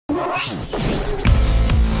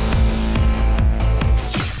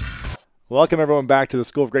Welcome, everyone, back to the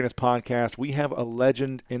School of Greatness podcast. We have a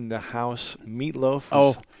legend in the house, Meat Loaf.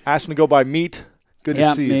 Asked him to go by Meat. Good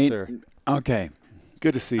to see you, sir. Okay.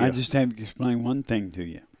 Good to see you. I just have to explain one thing to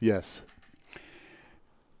you. Yes.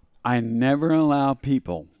 I never allow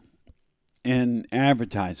people in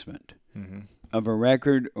advertisement of a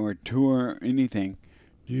record or tour or anything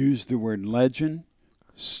use the word legend,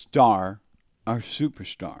 star, or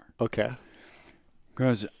superstar. Okay.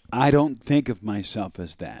 Because I don't think of myself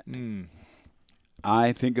as that.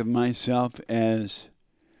 I think of myself as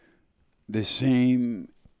the same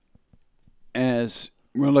as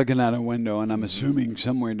we're looking out a window, and I'm assuming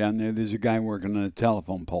somewhere down there's a guy working on a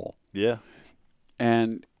telephone pole. Yeah.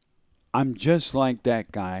 And I'm just like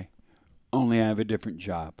that guy, only I have a different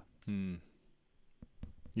job. You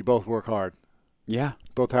both work hard. Yeah.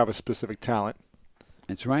 Both have a specific talent.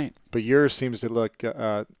 That's right. But yours seems to look,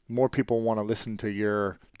 more people want to listen to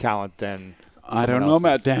your talent than I don't know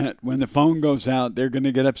about that. When the phone goes out, they're going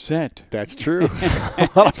to get upset. That's true. A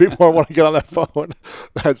lot of people want to get on that phone.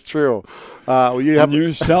 That's true. When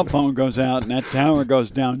your cell phone goes out and that tower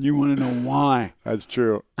goes down, you want to know why. That's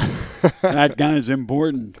true. That guy's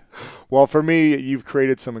important. Well, for me, you've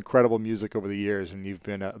created some incredible music over the years, and you've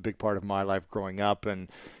been a big part of my life growing up. And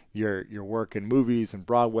your work in movies and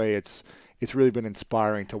Broadway, it's really been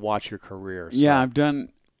inspiring to watch your career. So. Yeah, I've done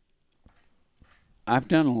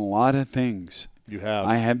a lot of things. You have.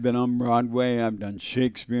 I have been on Broadway. I've done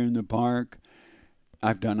Shakespeare in the Park.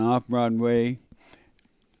 I've done off-Broadway.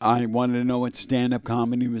 I wanted to know what stand-up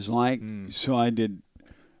comedy was like, so I did.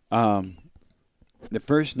 The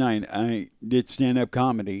first night I did stand-up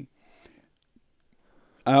comedy,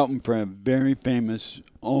 I opened for a very famous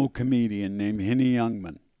old comedian named Henny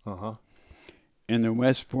Youngman in the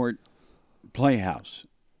Westport Playhouse.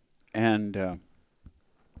 And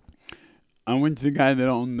I went to the guy that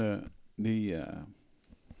owned the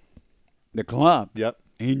club. Yep.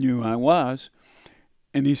 He knew who I was,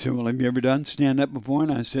 and he said, "Well, have you ever done stand-up before?"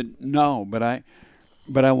 And I said, "No, but I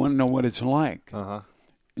want to know what it's like."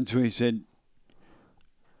 And so he said,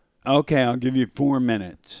 "Okay, I'll give you 4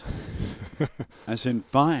 minutes." I said,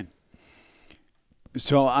 "Fine."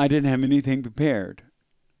 So I didn't have anything prepared.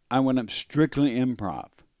 I went up strictly improv.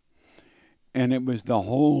 And it was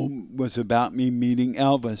was about me meeting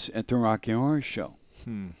Elvis at the Rocky Horror Show.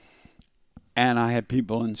 And I had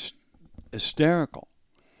people hysterical.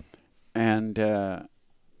 And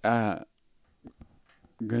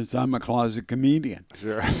because I'm a closet comedian.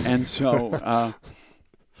 Sure. And so,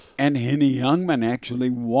 and Henny Youngman actually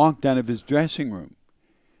walked out of his dressing room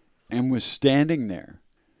and was standing there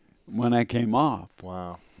when I came off.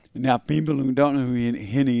 Wow. Now, people who don't know who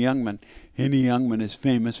Henny Youngman is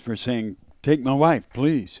famous for saying, "Take my wife,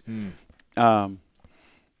 please." So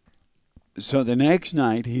the next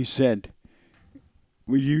night he said,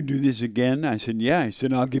 "Will you do this again?" I said, "Yeah." He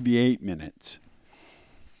said, "I'll give you 8 minutes."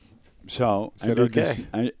 So said, I did okay.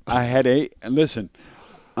 this. I had 8. Listen,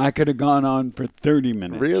 I could have gone on for 30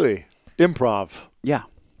 minutes. Really? Improv? Yeah.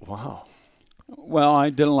 Wow. Well, I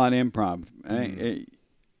did a lot of improv. I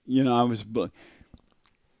was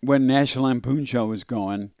when National Lampoon Show was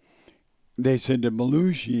going, they said to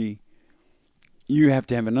Belushi, "You have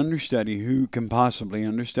to have an understudy who can possibly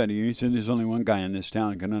understudy you." He said, "There's only one guy in this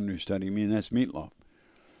town who can understudy me, and that's Meat Loaf."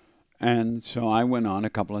 And so I went on a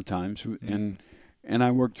couple of times, and I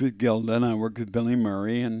worked with Gilda, and I worked with Billy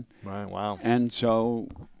Murray, and right, wow. And so,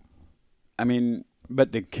 I mean,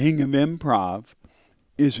 but the king of improv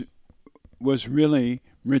was really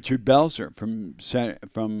Richard Belzer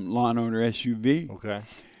from Law and Order SUV. Okay.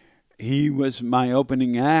 He was my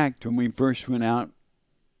opening act when we first went out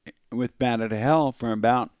with Bat Out of Hell for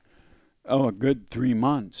about, a good 3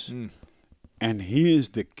 months. And he is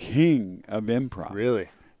the king of improv. Really?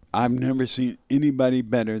 I've never seen anybody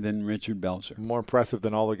better than Richard Belzer. More impressive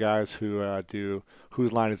than all the guys who do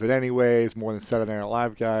Whose Line Is It Anyways, more than Saturday Night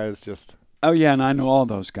Live guys. Just. Oh, yeah, and I know all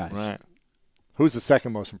those guys. Right. Who's the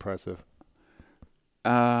second most impressive?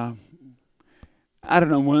 I don't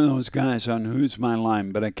know, one of those guys on Who's My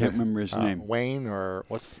Line, but I can't remember his name. Wayne or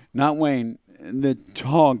what's? Not Wayne, the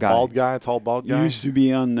tall guy. Tall bald guy? He used to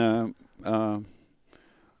be on the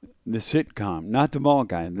sitcom, not the bald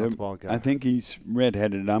guy. Not the bald guy. I think he's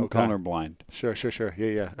redheaded. I'm colorblind. Sure.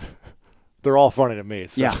 Yeah. They're all funny to me.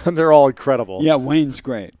 So yeah. They're all incredible. Yeah, Wayne's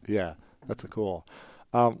great. Yeah, that's cool.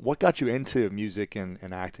 What got you into music and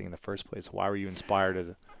acting in the first place? Why were you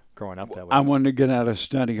inspired growing up that way? I wanted to get out of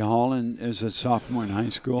study hall as a sophomore in high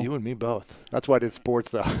school. You and me both. That's why I did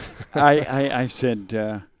sports, though. I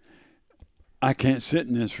said, I can't sit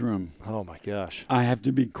in this room. Oh my gosh. I have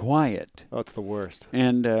to be quiet. Oh, it's the worst.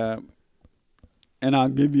 And I'll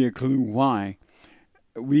give you a clue why.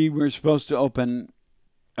 We were supposed to open.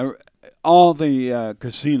 All the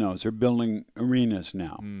casinos are building arenas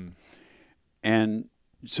now. And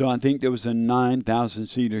so I think there was a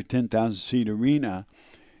 9,000-seat or 10,000-seat arena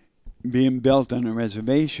being built on a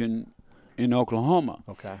reservation in Oklahoma.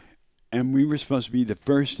 Okay. And we were supposed to be the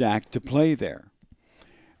first act to play there.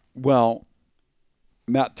 Well,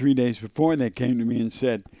 about 3 days before, they came to me and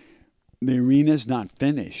said, the arena's not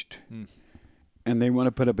finished, and they want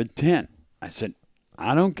to put up a tent. I said,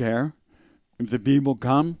 I don't care. If the people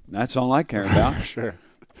come, that's all I care about. Sure.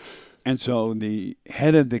 And so the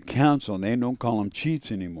head of the council, they don't call them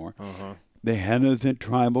chiefs anymore, the head of the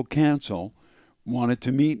tribal council wanted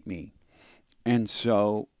to meet me. And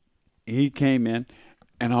so he came in,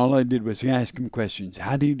 and all I did was ask him questions.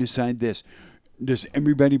 How do you decide this? Does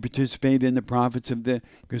everybody participate in the profits of the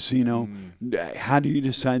casino? How do you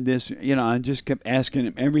decide this? You know, I just kept asking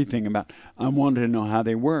him everything about, I wanted to know how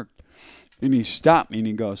they worked. And he stopped me and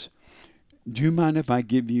he goes, do you mind if I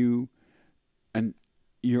give you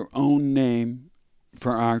your own name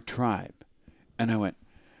for our tribe? And I went,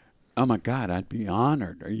 oh my God, I'd be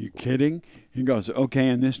honored. Are you kidding? He goes, okay,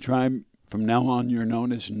 in this tribe, from now on, you're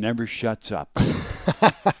known as Never Shuts Up.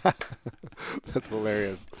 That's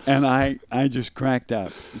hilarious. And I just cracked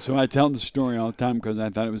up. So I tell the story all the time because I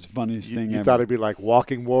thought it was the funniest thing ever. You thought it'd be like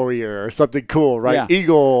Walking Warrior or something cool, right? Yeah.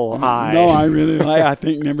 Eagle Eye. No, I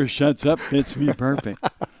think Never Shuts Up fits me perfect.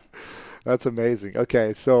 That's amazing.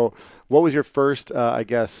 Okay, so what was your first, I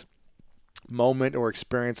guess, moment or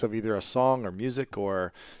experience of either a song or music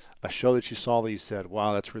or a show that you saw that you said,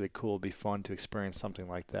 wow, that's really cool. It'd be fun to experience something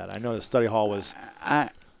like that. I know the study hall was...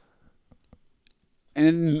 I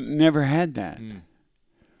never had that.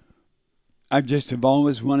 I just have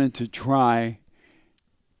always wanted to try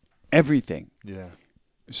everything. Yeah.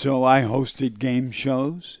 So I hosted game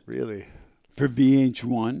shows. Really? For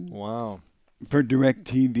VH1. Wow. For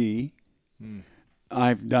DirecTV.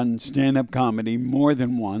 I've done stand-up comedy more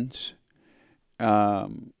than once. Well,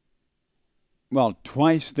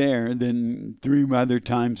 twice there, then 3 other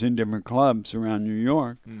times in different clubs around New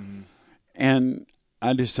York. And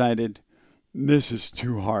I decided, this is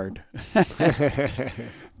too hard.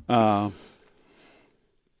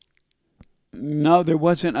 No, there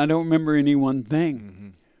wasn't. I don't remember any one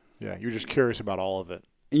thing. Yeah, you're just curious about all of it.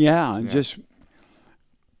 Yeah. Just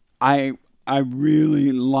I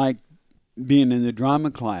really liked being in the drama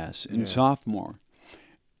class in sophomore,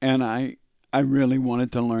 and I really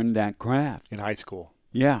wanted to learn that craft in high school.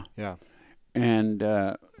 Yeah. And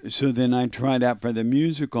so then I tried out for the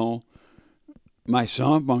musical. My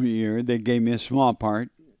sophomore year, they gave me a small part.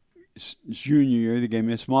 Junior year, they gave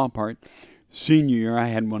me a small part. Senior year, I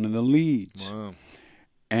had one of the leads. Wow.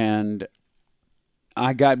 And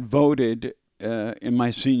I got voted in my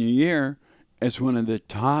senior year as one of the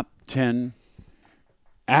top 10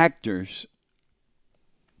 actors,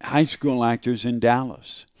 high school actors in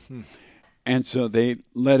Dallas. And so they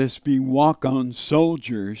let us be walk-on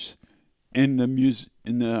soldiers in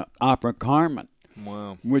the opera Carmen.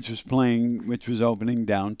 Wow. Which was opening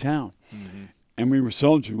downtown. And we were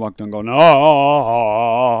soldiers, walked on going, oh.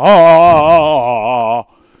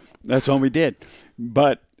 That's all we did.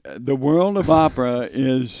 But the world of opera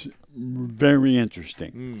is very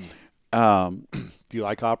interesting. Do you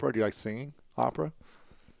like opera? Do you like singing opera?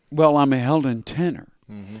 Well, I'm a held in tenor.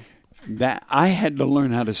 That I had to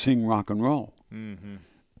learn how to sing rock and roll.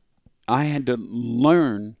 I had to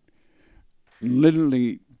learn,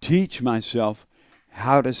 literally teach myself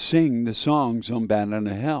how to sing the songs on Bat Out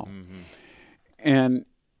of Hell. And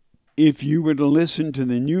if you were to listen to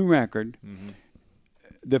the new record,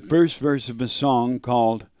 the first verse of a song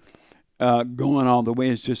called Going All the Way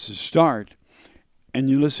is just a start, and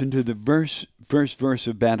you listen to the first verse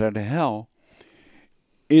of Bat Out of Hell,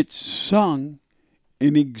 it's sung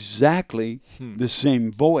in exactly the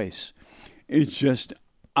same voice. It's just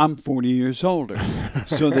I'm 40 years older.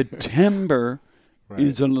 So the timbre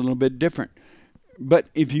is a little bit different. But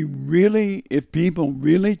if people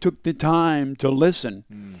really took the time to listen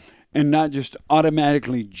and not just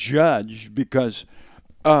automatically judge because,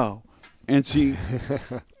 and see,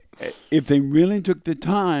 if they really took the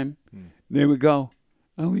time, they would go,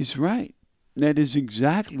 oh, he's right. That is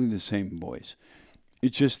exactly the same voice.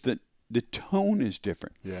 It's just that the tone is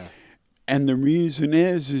different. Yeah. And the reason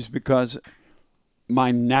is because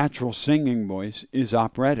my natural singing voice is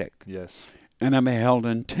operatic. Yes. And I'm a held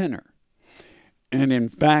in tenor. And in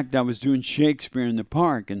fact, I was doing Shakespeare in the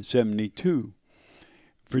Park in 1972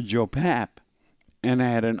 for Joe Papp, and I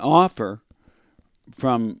had an offer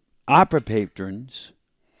from opera patrons,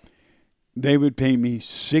 they would pay me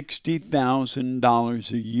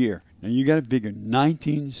 $60,000 a year. Now you got to figure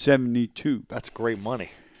 1972. That's great money.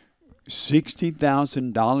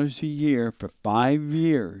 $60,000 a year for 5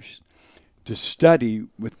 years to study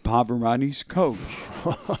with Pavarotti's coach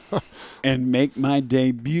and make my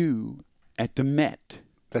debut at the Met.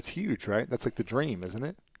 That's huge, right? That's like the dream, isn't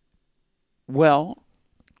it? Well,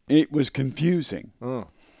 it was confusing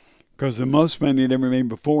because the most money I'd ever made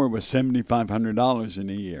before was $7,500 in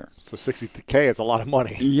a year. So $60K is a lot of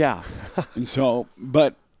money. Yeah. And so,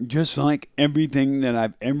 but just like everything that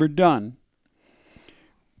I've ever done,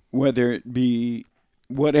 whether it be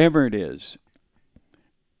whatever it is,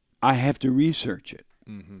 I have to research it.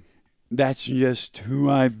 Mm-hmm. That's just who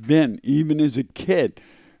I've been. Even as a kid,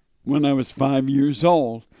 when I was 5 years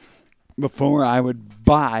old, before I would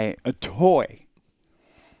buy a toy,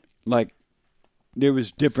 like there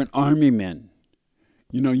was different army men,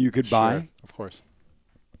 you could buy. Sure, of course.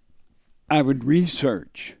 I would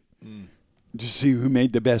research to see who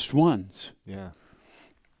made the best ones. Yeah.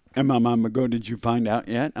 And my mom would go, "Did you find out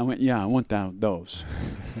yet?" I went, "Yeah, I want those."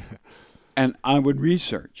 And I would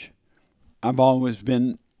research. I've always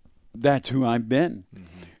been, that's who I've been.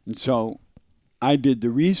 Mm-hmm. And so I did the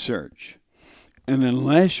research. And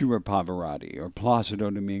unless you were Pavarotti or Placido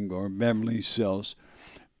Domingo or Beverly Sills,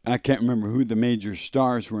 I can't remember who the major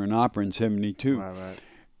stars were in opera in 72. Right.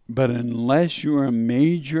 But unless you were a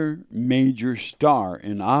major star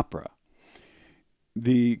in opera,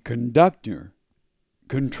 the conductor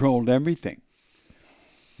controlled everything.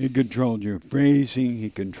 He controlled your phrasing, he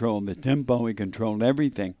controlled the tempo, he controlled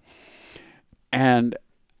everything. And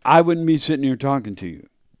I wouldn't be sitting here talking to you.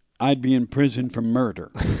 I'd be in prison for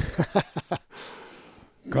murder.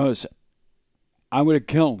 Because I would have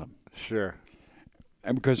killed him. Sure.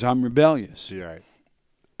 Because I'm rebellious. You're right.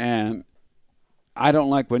 And I don't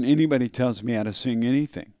like when anybody tells me how to sing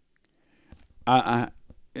anything.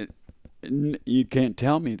 You can't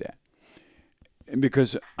tell me that.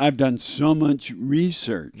 Because I've done so much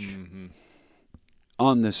research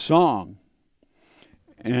on the song.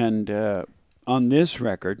 And on this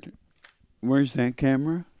record, where's that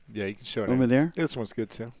camera? Yeah, you can show it. Over there? This one's good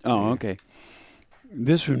too. Oh, okay.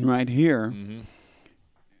 This one right here,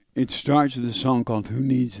 it starts with a song called Who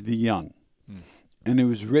Needs the Young? And it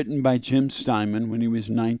was written by Jim Steinman when he was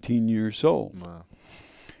 19 years old. Wow.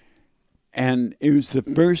 And it was the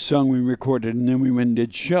first song we recorded, and then we went and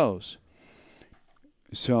did shows.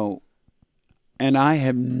 So, and I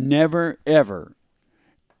have never, ever,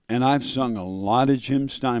 and I've sung a lot of Jim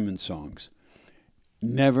Steinman songs,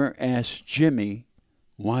 never asked Jimmy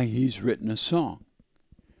why he's written a song.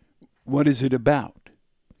 What is it about?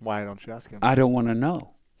 Why don't you ask him? I don't want to know.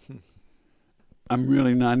 I'm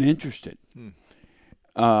really not interested.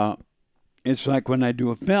 It's like when I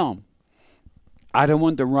do a film. I don't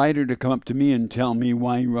want the writer to come up to me and tell me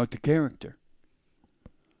why he wrote the character.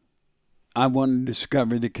 I want to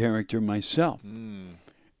discover the character myself.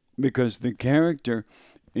 Because the character,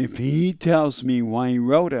 if he tells me why he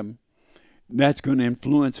wrote him, that's going to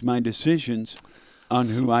influence my decisions on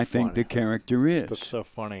who I think the character is. That's so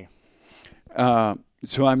funny.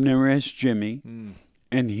 So I've never asked Jimmy,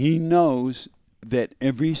 and he knows that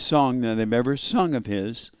every song that I've ever sung of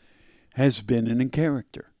his has been in a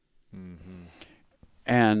character.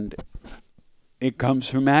 And it comes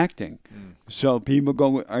from acting. So people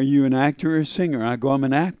go, "Are you an actor or a singer?" I go, "I'm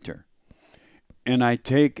an actor." And I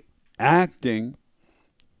take acting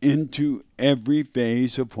into every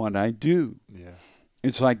phase of what I do. Yeah.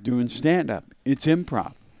 It's like doing stand-up. It's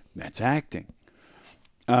improv. That's acting.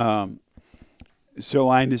 So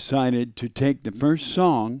I decided to take the first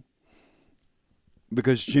song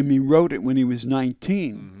because Jimmy wrote it when he was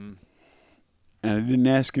 19. And I didn't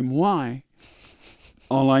ask him why.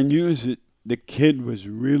 All I knew is that the kid was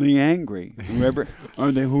really angry. Whoever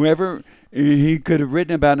he could have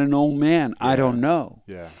written about an old man. Yeah. I don't know.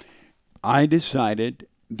 Yeah. I decided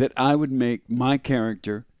that I would make my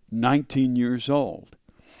character 19 years old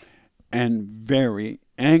and very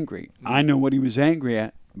angry. I know what he was angry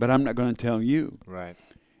at, but I'm not going to tell you. Right.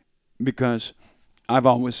 Because I've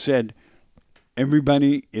always said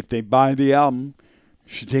everybody, if they buy the album,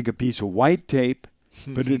 should take a piece of white tape,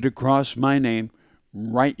 put it across my name,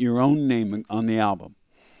 write your own name on the album.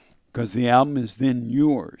 Because the album is then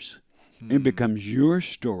yours. It becomes your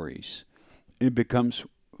stories. It becomes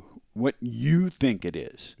what you think it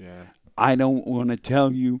is. Yeah. I don't want to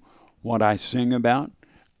tell you what I sing about.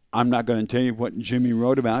 I'm not going to tell you what Jimmy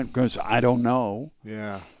wrote about because I don't know.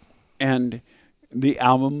 Yeah. And the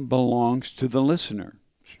album belongs to the listener.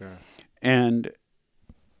 Sure. And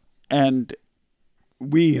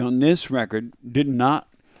we on this record did not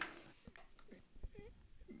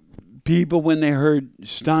people, when they heard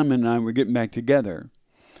Steinman and I were getting back together,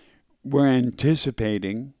 were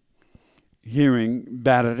anticipating hearing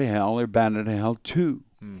Bat Out of Hell or Bat Out of Hell 2.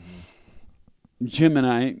 Mm-hmm. Jim and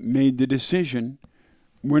I made the decision,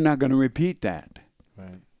 we're not going to repeat that.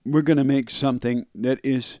 Right. We're going to make something that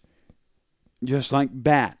is just like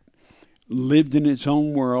Bat, lived in its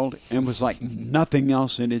own world and was like nothing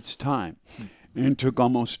else in its time. And it took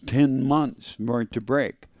almost 10 months for it to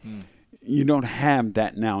break. You don't have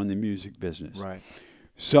that now in the music business. Right.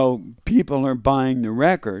 So people are buying the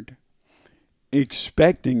record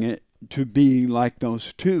expecting it to be like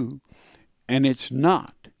those two, and it's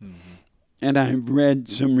not. Mm-hmm. And I've read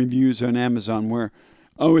some reviews on Amazon where,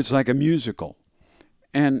 oh, it's like a musical.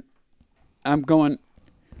 And I'm going,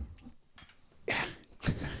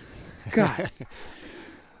 God,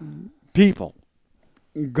 people,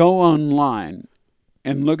 go online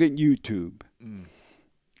and look at YouTube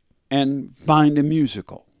and find a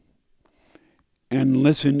musical and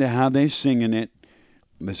listen to how they're singing it,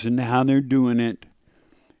 listen to how they're doing it.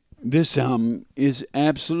 This album is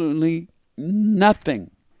absolutely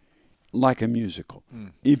nothing like a musical.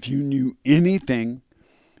 If you knew anything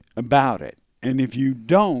about it, and if you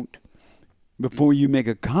don't, before you make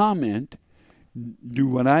a comment, do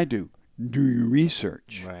what I do. Do your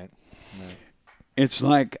research. Right. It's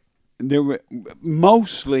like there were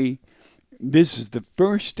mostly, this is the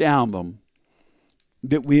first album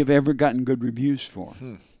that we have ever gotten good reviews for.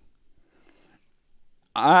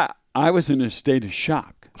 I was in a state of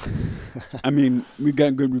shock. I mean, we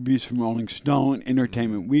got good reviews from Rolling Stone,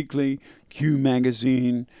 Entertainment Weekly, Q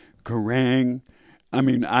Magazine, Kerrang. I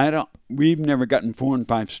mean, we've never gotten 4 and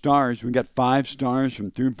 5 stars. We got 5 stars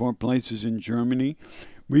from 3 or 4 places in Germany.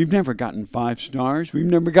 We've never gotten 5 stars. We've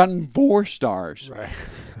never gotten 4 stars. Right.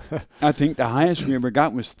 I think the highest we ever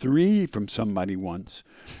got was 3 from somebody once.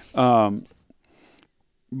 But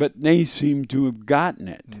they seem to have gotten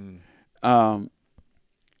it.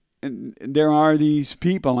 And there are these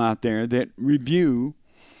people out there that review,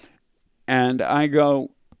 and I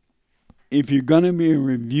go, if you're going to be a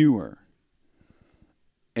reviewer,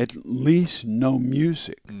 at least know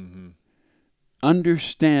music. Mm-hmm.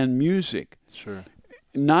 Understand music. Sure.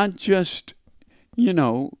 Not just,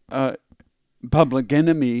 Public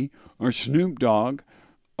Enemy or Snoop Dogg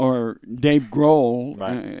or Dave Grohl,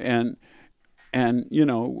 right. and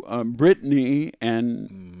Britney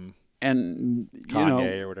and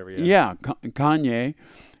Kanye or whatever. Kanye.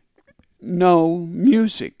 No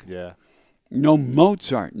music. Yeah. No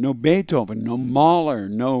Mozart. No Beethoven. No Mahler.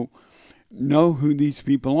 No who these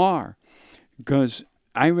people are. Because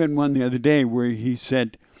I read one the other day where he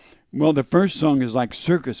said, well, the first song is like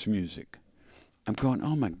circus music. I'm going,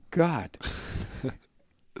 oh my God.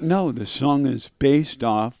 No, the song is based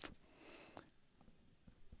off,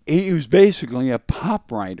 he was basically a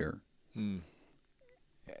pop writer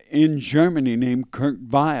in Germany named Kurt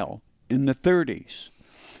Weill in the 30s.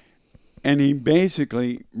 And he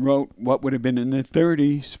basically wrote what would have been in the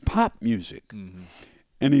 30s pop music. Mm-hmm.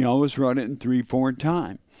 And he always wrote it in 3/4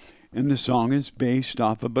 time. And the song is based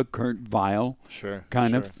off of a Kurt Weill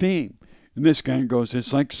kind of theme. And this guy goes,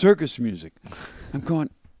 it's like circus music. I'm going,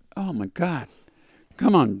 oh my God.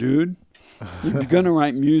 Come on, dude. If you're going to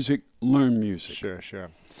write music, learn music. Sure.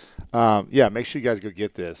 Make sure you guys go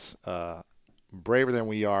get this. Braver Than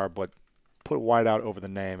We Are, but put white out over the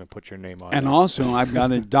name and put your name on it. And also, I've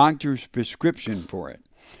got a doctor's prescription for it.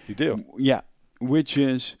 You do? Yeah, which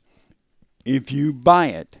is, if you buy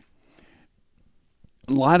it,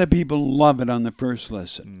 a lot of people love it on the first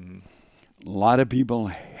listen. A lot of people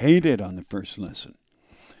hate it on the first listen.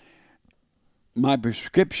 My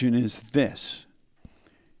prescription is this.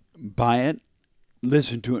 Buy it,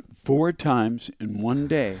 listen to it 4 times in one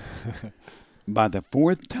day. By the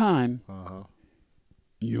 4th time,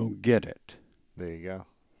 you'll get it. There you go.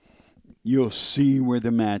 You'll see where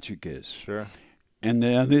the magic is. Sure. And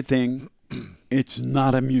the other thing, it's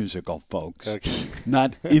not a musical, folks. Okay.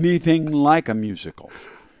 Not anything like a musical.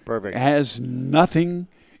 Perfect. It has nothing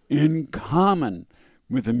in common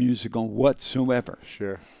with a musical whatsoever.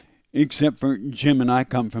 Sure. Except for Jim and I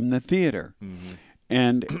come from the theater. Mm-hmm.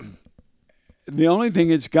 And the only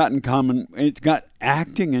thing it's got in common, it's got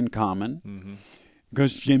acting in common,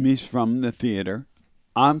 because Jimmy's from the theater.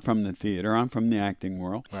 I'm from the theater. I'm from the acting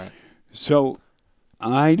world. Right. So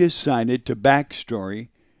I decided to backstory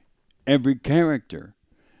every character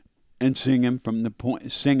and sing it from the point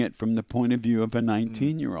of view of a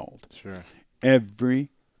 19-year-old. Sure.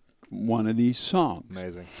 Every one of these songs.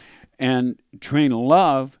 Amazing. And Train of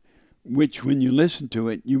Love, which when you listen to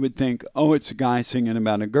it, you would think, oh, it's a guy singing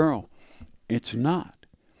about a girl. It's not.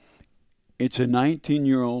 It's a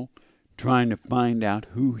 19-year-old trying to find out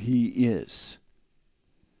who he is.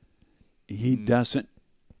 He doesn't.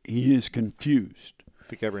 He is confused. I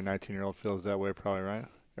think every 19-year-old feels that way, probably, right?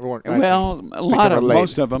 Everyone. Well,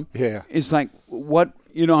 most of them. Yeah. It's like, what,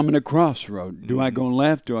 I'm in a crossroad. Do I go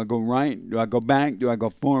left? Do I go right? Do I go back? Do I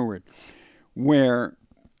go forward? Where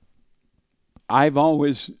I've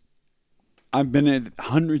been at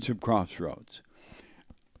hundreds of crossroads.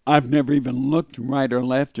 I've never even looked right or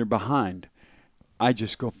left or behind. I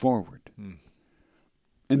just go forward.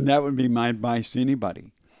 And that would be my advice to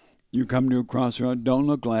anybody. You come to a crossroad, don't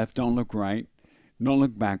look left, don't look right, don't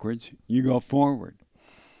look backwards. You go forward.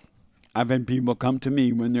 I've had people come to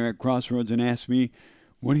me when they're at crossroads and ask me,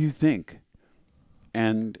 what do you think?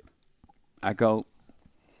 And I go,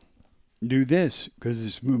 do this because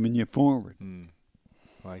it's moving you forward. I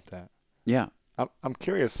like that. Yeah. I'm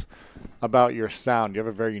curious about your sound. You have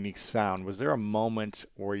a very unique sound. Was there a moment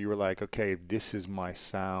where you were like, okay, this is my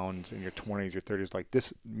sound in your 20s, your 30s, like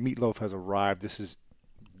this Meatloaf has arrived, this is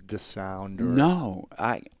the sound? Or? No,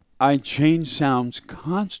 I change sounds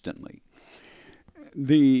constantly.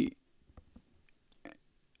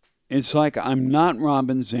 It's like I'm not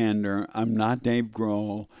Robin Zander, I'm not Dave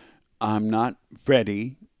Grohl, I'm not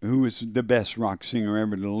Freddie, who was the best rock singer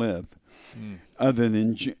ever to live, other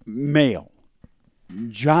than male.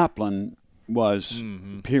 Joplin was,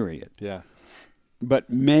 period. Yeah. But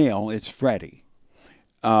male, it's Freddie.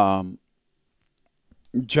 Joplin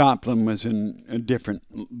was in a different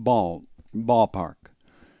ballpark.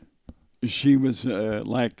 She was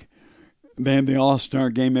like, they have the All-Star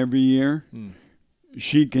game every year.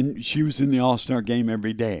 She was in the All-Star game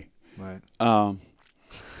every day. Right.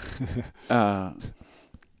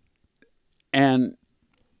 And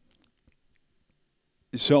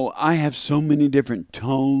so I have so many different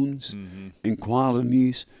tones and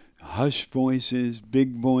qualities, hush voices,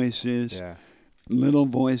 big voices, little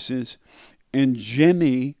voices. And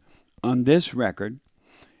Jimmy, on this record,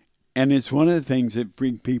 and it's one of the things that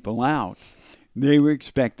freaked people out, they were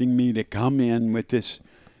expecting me to come in with this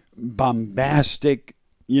bombastic,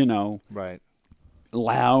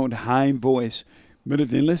 loud, high voice. But if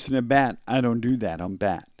they listen to Bat, I don't do that on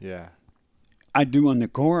Bat. Yeah. I do on the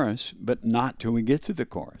chorus, but not till we get to the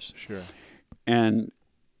chorus. Sure. And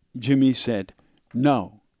Jimmy said,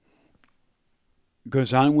 no.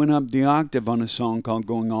 Because I went up the octave on a song called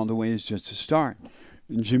Going All the Way Is Just a Start.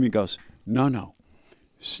 And Jimmy goes, no.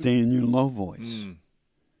 Stay in your low voice.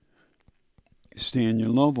 Stay in your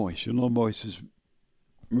low voice. Your low voice is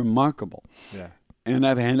remarkable. Yeah. And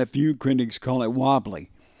I've had a few critics call it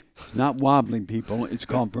wobbly. It's not wobbly, people. It's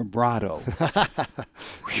called vibrato.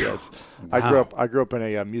 Yes. Wow. I grew up in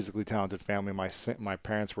a musically talented family. My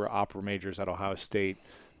parents were opera majors at Ohio State.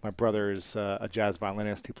 My brother is a jazz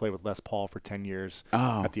violinist. He played with Les Paul for 10 years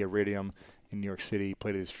at the Iridium in New York City. He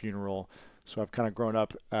played at his funeral. So I've kind of grown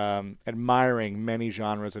up admiring many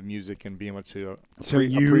genres of music and being able to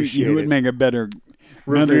appreciate you would it. make a better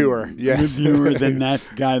Reviewer than that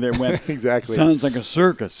guy that went. Exactly. Sounds like a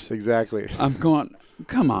circus. Exactly. I'm going,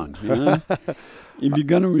 come on, man. If you're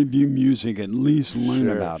going to review music, at least learn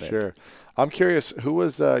about it. Sure. I'm curious, who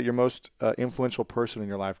was your most influential person in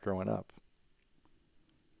your life growing up?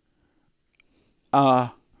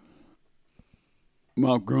 Well,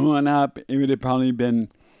 growing up, it would have probably been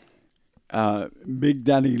Big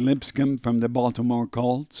Daddy Lipscomb from the Baltimore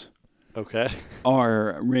Colts. Okay.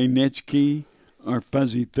 Or Ray Nitschke, or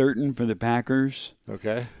Fuzzy Thurton for the Packers.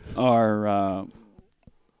 Okay. Or,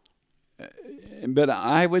 but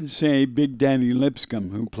I would say Big Daddy Lipscomb,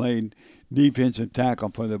 who played defensive tackle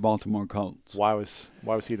for the Baltimore Colts. Why was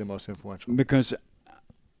he the most influential? Because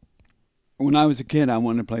when I was a kid, I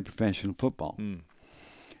wanted to play professional football.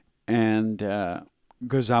 And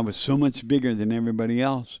because I was so much bigger than everybody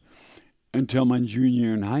else until my junior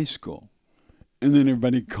year in high school. And then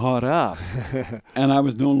everybody caught up. And I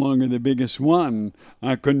was no longer the biggest one.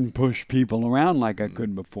 I couldn't push people around like I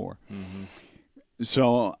could before.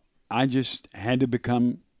 So I just had to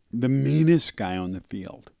become the meanest guy on the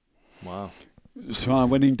field. Wow. So I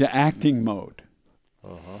went into acting mode.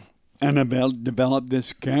 And I developed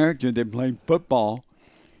this character that played football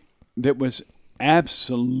that was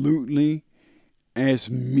absolutely as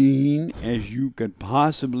mean as you could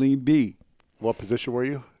possibly be. What position were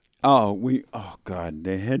you? Oh God,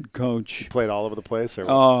 the head coach. You played all over the place? Or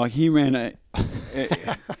Oh, he ran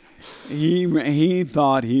he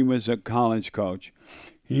thought he was a college coach.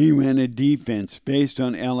 He ran a defense based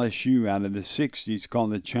on LSU out of the 60s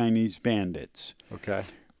called the Chinese Bandits. Okay.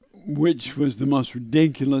 Which was the most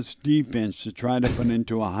ridiculous defense to try to put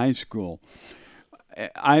into a high school.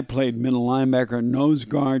 I played middle linebacker, nose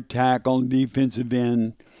guard, tackle, defensive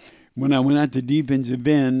end. When I went out to defensive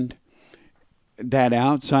end, that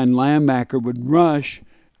outside linebacker would rush,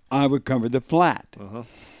 I would cover the flat. Uh-huh.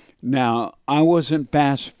 Now, I wasn't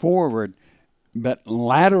fast forward, but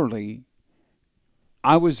laterally,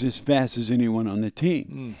 I was as fast as anyone on the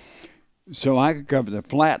team. So I could cover the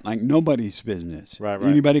flat like nobody's business. Right.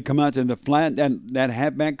 Anybody come out to the flat, that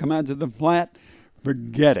halfback come out to the flat,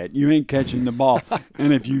 forget it. You ain't catching the ball.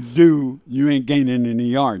 And if you do, you ain't gaining any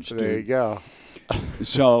yards, dude. There you go.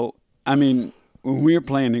 So, I mean, when we were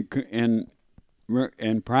playing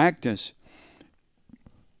in practice,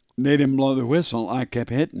 they didn't blow the whistle. I kept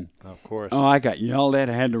hitting. Of course. Oh, I got yelled at.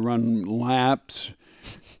 I had to run laps.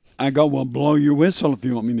 I go, well, blow your whistle if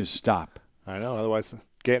you want me to stop. I know. Otherwise,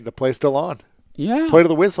 the play's still on. Yeah. Play to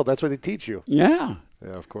the whistle. That's what they teach you. Yeah.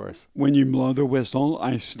 Yeah, of course. When you blow the whistle,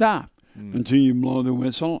 I stop. Until you blow the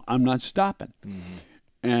whistle, I'm not stopping.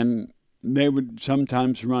 And they would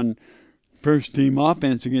sometimes run first-team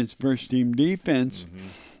offense against first-team defense.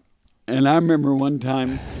 And I remember one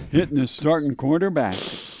time hitting the starting quarterback.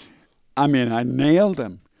 I mean, I nailed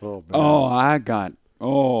him. I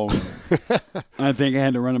think I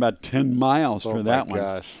had to run about 10 miles for that one. Oh, my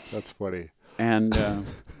gosh. That's funny. And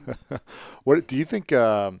what do you think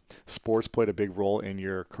sports played a big role in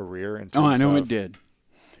your career? In terms I know it did.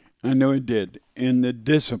 I know it did. In the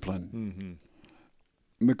discipline.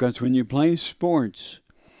 Because when you play sports,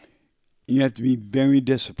 you have to be very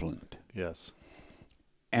disciplined. Yes.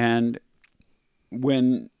 And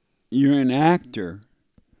when you're an actor,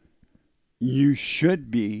 you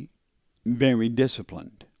should be very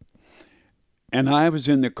disciplined. And I was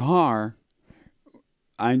in the car.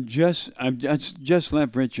 I've just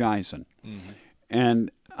left Rich Eisen.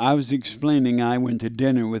 And I was explaining I went to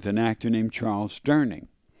dinner with an actor named Charles Durning.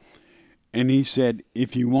 And he said,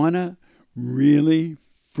 if you want to really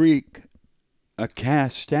freak a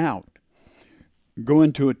cast out, go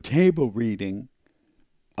into a table reading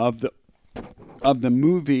of the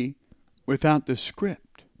movie without the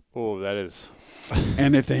script. Oh, that is.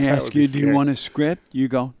 And if they ask you, do scary. you want a script? You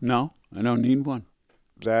go, no, I don't need one.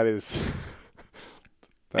 That is.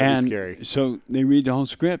 That'd be scary. So they read the whole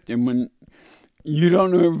script, and when you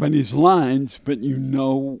don't know everybody's lines, but you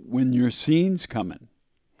know when your scene's coming.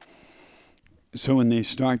 So when they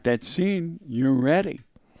start that scene, you're ready.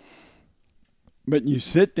 But you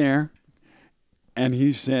sit there, and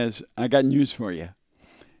he says, I got news for you.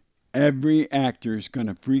 Every actor is going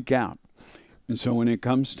to freak out. And so when it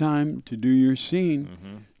comes time to do your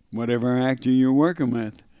scene, whatever actor you're working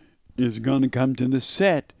with is going to come to the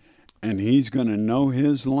set, and he's going to know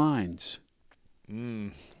his lines.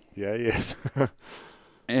 Yeah, he is.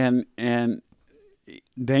 and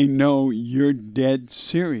they know you're dead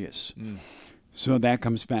serious. So that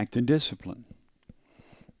comes back to discipline.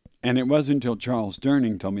 And it wasn't until Charles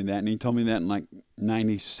Durning told me that, and he told me that in like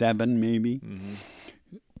 97 maybe.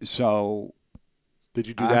 So... Did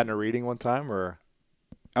you do that in a reading one time, or?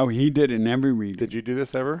 Oh, he did it in every reading. Did you do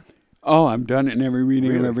this ever? Oh, I've done it in every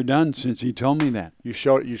reading Really? I've ever done since he told me that. You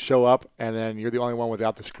show up, and then you're the only one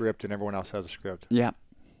without the script, and everyone else has a script. Yeah.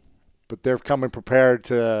 But they're coming prepared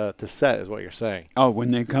to set, is what you're saying. Oh,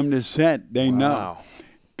 when they come to set, they know.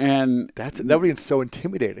 And that would be so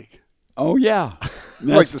intimidating. Oh, yeah.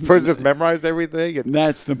 Like this person just memorized everything? And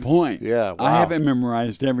that's the point. Yeah, wow. I haven't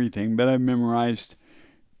memorized everything, but I've memorized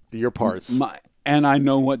your parts. And I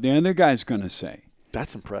know what the other guy's going to say.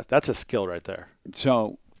 That's impressive. That's a skill right there.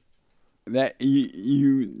 So that's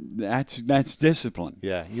discipline.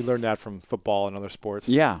 Yeah, you learn that from football and other sports.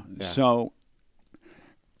 Yeah. So,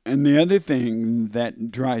 and the other thing that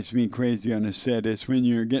drives me crazy on a set is when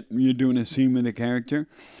you're doing a scene with a character,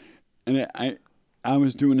 and I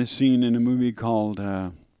was doing a scene in a movie called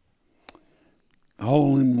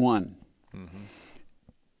Hole in One.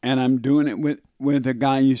 And I'm doing it with a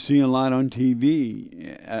guy you see a lot on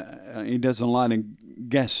TV. He does a lot of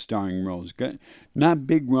guest starring roles. Not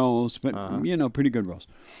big roles, but, pretty good roles.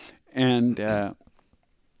 And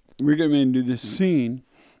we're going to do this scene,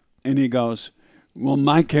 and he goes, well,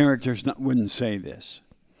 my character's wouldn't say this.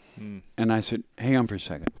 And I said, hang on for a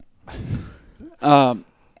second.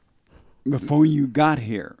 Before you got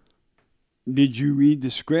here, did you read the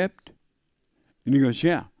script? And he goes,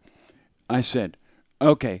 yeah. I said,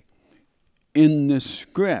 okay, in the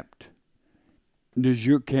script, does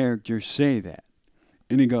your character say that?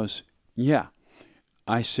 And he goes, yeah.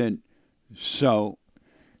 I said, so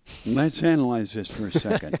let's analyze this for a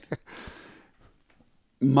second.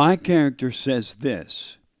 My character says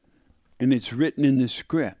this, and it's written in the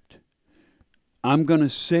script. I'm going to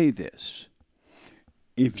say this.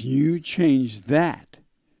 If you change that,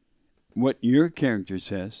 what your character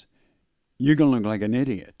says, you're going to look like an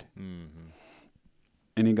idiot.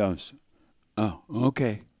 And he goes, oh,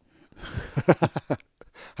 okay.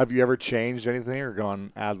 Have you ever changed anything or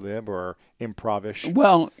gone ad lib or improvish?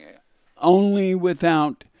 Well, only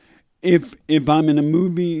without if I'm in a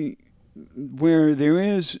movie where there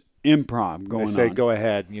is improv going They say on. go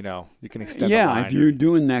ahead, you can extend the Yeah, line. if you're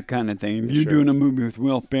doing that kind of thing. If you're Sure. doing a movie with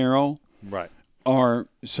Will Ferrell Right. or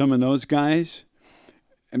some of those guys,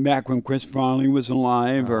 and back when Chris Farley was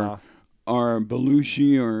alive, or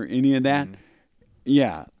Belushi or any of that,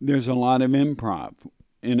 yeah, there's a lot of improv.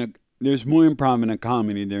 There's more improv in a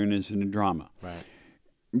comedy than there is in a drama. Right.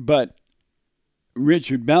 But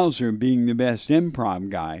Richard Belzer being the best improv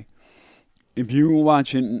guy, if you were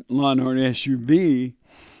watching Law and Order SUV,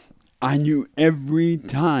 I knew every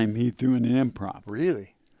time he threw in an improv.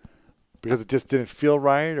 Really? Because it just didn't feel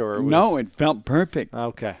right, or it was... No, it felt perfect.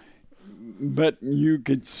 Okay. But you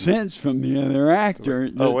could sense from the other actor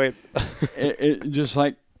Wait. it just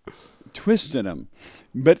like twisted him.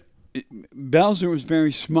 But Belzer was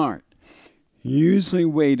very smart. He usually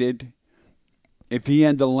waited if he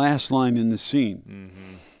had the last line in the scene,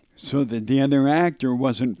 so that the other actor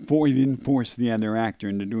he didn't force the other actor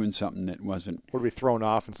into doing something that wasn't. Would be thrown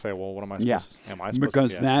off and say, well, what am I supposed to... Am I supposed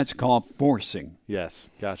because to... that's called forcing.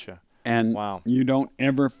 Yes, gotcha. And you don't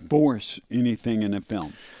ever force anything in a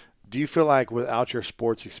film. Do you feel like without your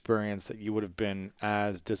sports experience that you would have been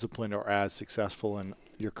as disciplined or as successful in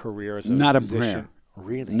your career as a Not musician? a prayer.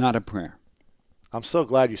 Really? Not a prayer. I'm so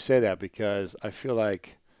glad you say that, because I feel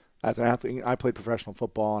like as an athlete, I played professional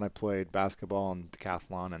football and I played basketball and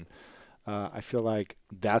decathlon, and I feel like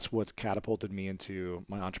that's what's catapulted me into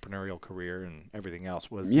my entrepreneurial career and everything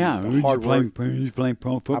else was the hard work. You play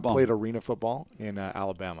pro football? I played arena football in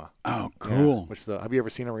Alabama. Oh, cool. Yeah, have you ever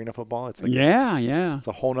seen arena football? It's like yeah. It's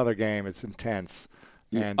a whole other game. It's intense.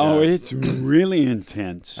 And, it's really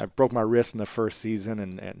intense. I broke my wrist in the first season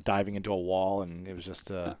and diving into a wall, and it was just...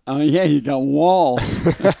 yeah, you got wall.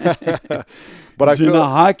 But it's in a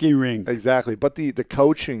hockey rink. Exactly. But the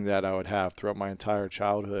coaching that I would have throughout my entire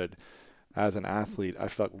childhood as an athlete, I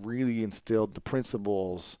felt really instilled the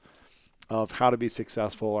principles of how to be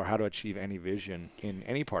successful or how to achieve any vision in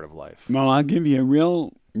any part of life. Well, I'll give you a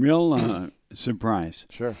real surprise.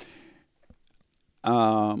 Sure.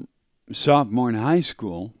 Sophomore in high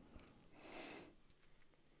school,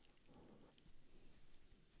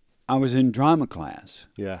 I was in drama class.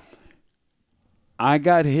 Yeah. I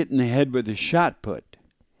got hit in the head with a shot put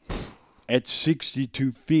at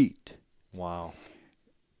 62 feet. Wow.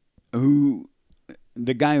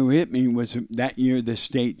 The guy who hit me was that year the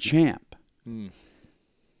state champ. And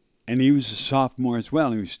he was a sophomore as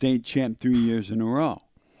well. He was state champ 3 years in a row.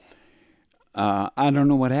 I don't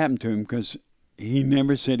know what happened to him because he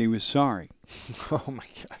never said he was sorry. Oh, my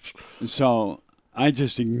gosh. So I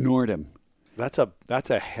just ignored him. That's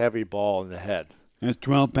a heavy ball in the head. That's a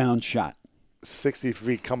 12-pound shot. 60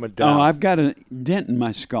 feet coming down. Oh, I've got a dent in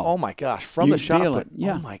my skull. Oh, my gosh. From the shot put.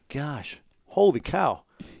 Yeah. Oh, my gosh. Holy cow.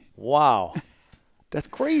 Wow. That's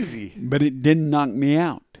crazy. But it didn't knock me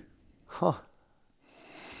out. Huh.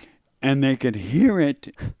 And they could hear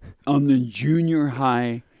it on the junior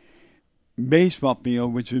high baseball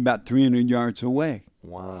field, which was about 300 yards away.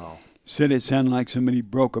 Wow. Said it sounded like somebody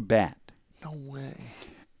broke a bat. No way.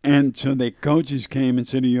 And so the coaches came and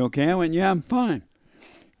said, "Are you okay?" I went, "Yeah, I'm fine."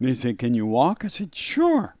 They said, "Can you walk?" I said,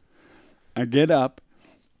 "Sure." I get up.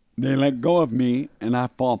 They let go of me, and I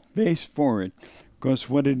fall face forward because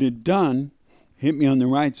what it had done hit me on the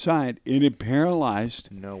right side. It had paralyzed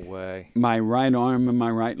No way. my right arm and my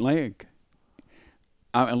right leg.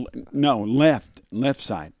 No, left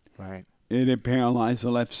side. Right. It had paralyzed the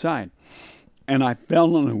left side. And I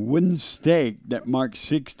fell on a wooden stake that marked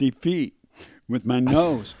 60 feet with my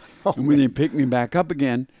nose. And when they picked me back up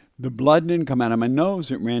again, the blood didn't come out of my nose.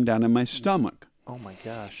 It ran down in my stomach. Oh, my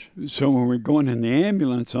gosh. So when we're going in the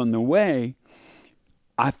ambulance on the way,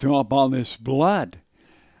 I throw up all this blood.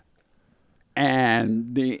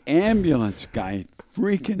 And the ambulance guy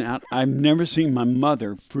freaking out. I've never seen my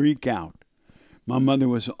mother freak out. My mother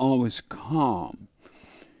was always calm.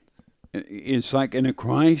 It's like in a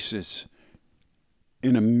crisis,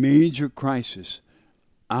 in a major crisis,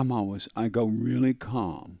 I go really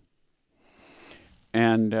calm.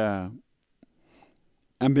 And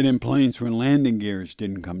I've been in planes where landing gears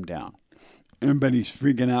didn't come down. Everybody's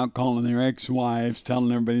freaking out, calling their ex-wives,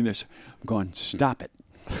 telling everybody this. I'm going, stop it.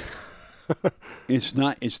 It's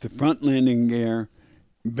the front landing gear.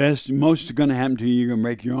 Most going to happen to you, you're going to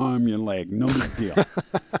break your arm, your leg. No big deal.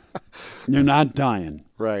 You're not dying.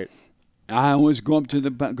 Right. I always go up to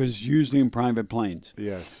because it's usually in private planes.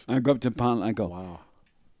 Yes. I go up to the pilot and I go, wow.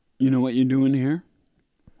 You know what you're doing here?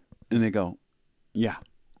 And they go, yeah.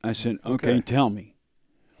 I said, okay, tell me.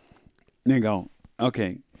 And they go,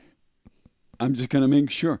 okay, I'm just going to make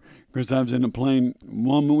sure. Because I was in a plane.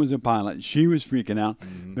 Woman was a pilot. She was freaking out.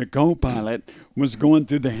 The co-pilot was going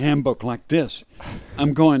through the handbook like this.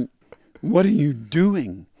 I'm going, what are you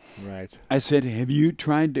doing? Right. I said, have you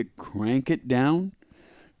tried to crank it down?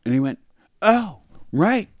 And he went, oh,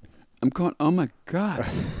 right. I'm going, oh, my God.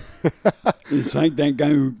 It's like that guy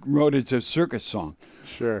who wrote It's a Circus Song.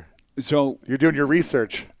 Sure. So you're doing your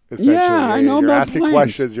research, essentially. Yeah, I know you're about asking planes.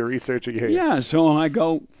 questions, you're researching. Yeah, so I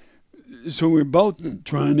go, so we're both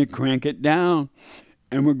trying to crank it down,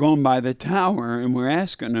 and we're going by the tower, and we're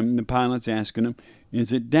asking them, the pilot's asking them,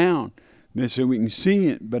 is it down? They said, we can see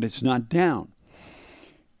it, but it's not down.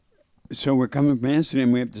 So we're coming from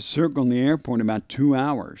Amsterdam. We have to circle the airport about 2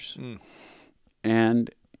 hours. And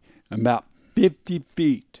about 50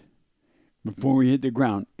 feet before we hit the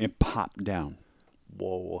ground, it popped down.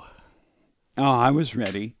 Whoa. Oh, I was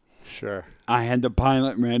ready. Sure. I had the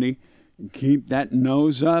pilot ready. Keep that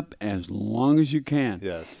nose up as long as you can.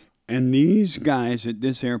 Yes. And these guys at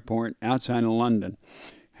this airport outside of London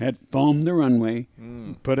had foamed the runway,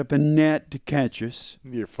 put up a net to catch us.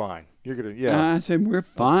 You're fine. You're going to, yeah. I said, we're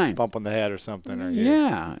fine. Bump on the head or something. Or,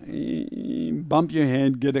 yeah. You bump your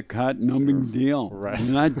head, get a cut, no big deal. Right.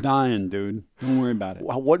 You're not dying, dude. Don't worry about it.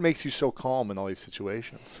 What makes you so calm in all these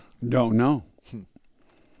situations? Don't know.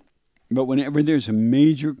 But whenever there's a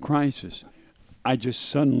major crisis, I just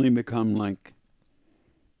suddenly become like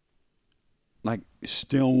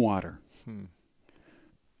still water.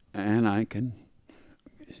 And I can,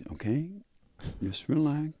 okay, just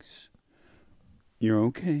relax. You're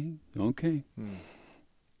okay. Okay.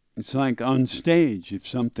 It's like on stage, if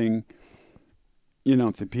something,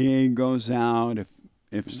 if the PA goes out,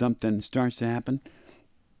 if something starts to happen,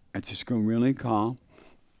 I just go really calm,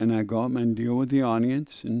 and I go up and deal with the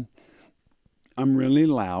audience, and I'm really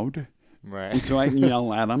loud. Right. And so I can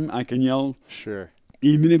yell at them. I can yell. Sure.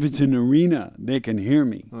 Even if it's an arena, they can hear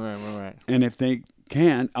me. Right. And if they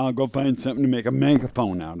can't, I'll go find something to make a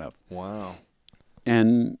megaphone out of. Wow.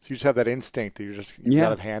 And so you just have that instinct that you've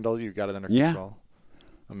got it handled, you've got it under control.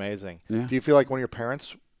 Amazing. Yeah. Do you feel like one of your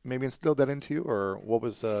parents maybe instilled that into you, or what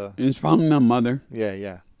was? It's probably my mother.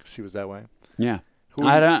 Yeah. She was that way. Yeah.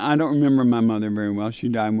 I don't remember my mother very well. She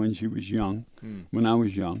died when she was young, when I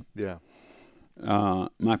was young. Yeah.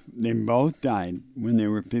 They both died when they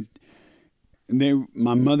were 50.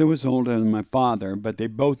 My mother was older than my father, but they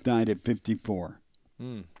both died at 54.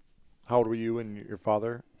 How old were you when your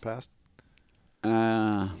father passed?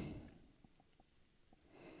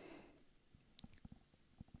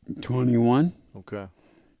 21. Okay.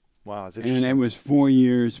 Wow, that's interesting. And it was 4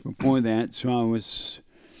 years before that, so I was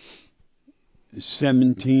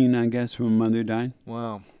 17, I guess, when Mother died.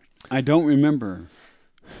 Wow. I don't remember.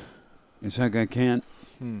 It's like I can't.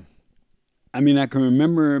 I mean, I can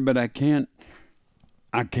remember her, but I can't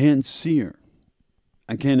see her.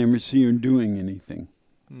 I can't ever see her doing anything.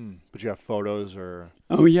 But you have photos or?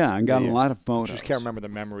 Oh, yeah, I got a lot of photos. You just can't remember the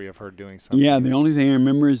memory of her doing something. Yeah, the only thing I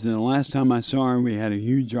remember is that the last time I saw her, we had a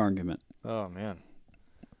huge argument. Oh, man.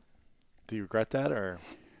 Do you regret that, or?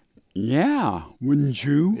 Yeah, wouldn't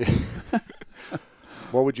you?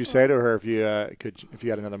 What would you say to her if you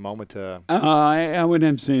had another moment to? I wouldn't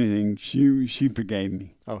have to say anything. She forgave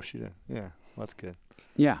me. Oh, she did. Yeah, well, that's good.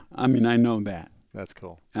 Yeah, I mean, I know that. That's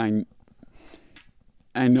cool. I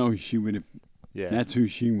know she would have. Yeah, that's who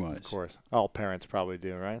she was. Of course, all parents probably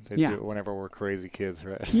do, right? They do it whenever we're crazy kids,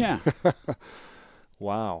 right? Yeah.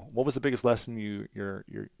 Wow. What was the biggest lesson you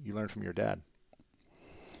learned from your dad?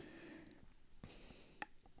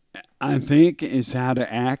 I think is how to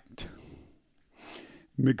act,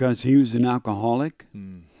 because he was an alcoholic,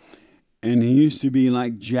 and he used to be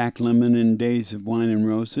like Jack Lemmon in Days of Wine and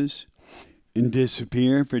Roses, and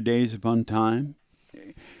disappear for days upon time.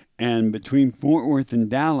 And between Fort Worth and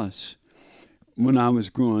Dallas, when I was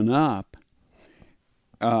growing up,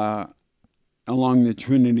 along the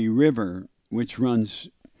Trinity River, which runs,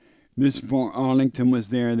 this Fort Arlington was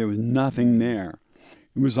there was nothing there.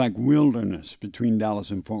 It was like wilderness between Dallas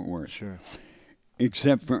and Fort Worth. Sure.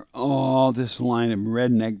 Except for all this line of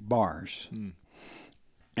redneck bars.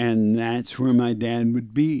 And that's where my dad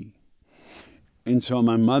would be. And so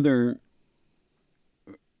my mother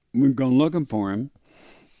would go looking for him.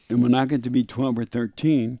 And when I got to be 12 or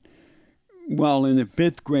 13, well, in the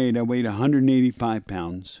 5th grade, I weighed 185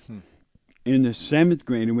 pounds. In the 7th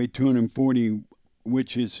grade, I weighed 240,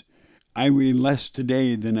 which is, I weigh less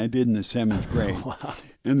today than I did in the 7th grade. Wow.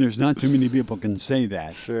 And there's not too many people can say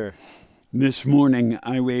that. Sure. This morning,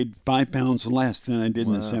 I weighed 5 pounds less than I did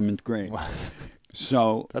in the 7th grade. Wow.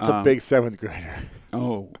 So that's a big 7th grader.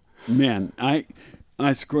 Oh, man. I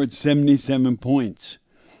scored 77 points.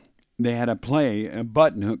 They had a play, a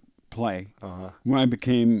button hook play where I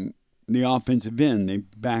became the offensive end. They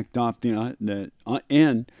backed off the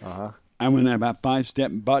end. I went at about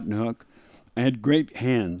 5-step button hook. I had great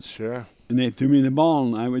hands. Sure. And they threw me the ball,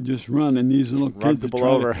 and I would just run. And these little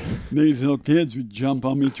kids would jump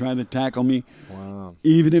on me, try to tackle me. Wow.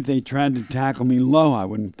 Even if they tried to tackle me low, I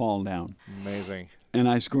wouldn't fall down. Amazing. And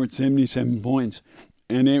I scored 77 points.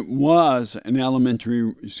 And it was an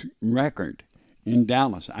elementary record in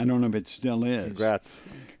Dallas. I don't know if it still is. Congrats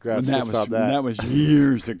about that. That was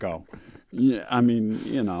years ago. Yeah, I mean,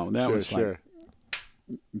 that was like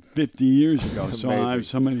 50 years ago. So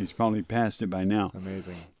somebody's probably passed it by now.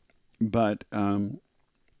 Amazing. But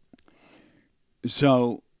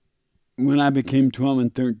so when I became 12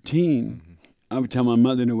 and 13, I would tell my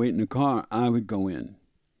mother to wait in the car. I would go in.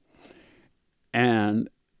 And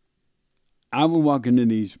I would walk into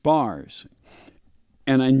these bars,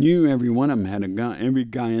 and I knew every one of them had a gun. Every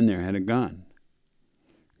guy in there had a gun.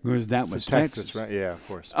 Because that was Texas. Right? Yeah, of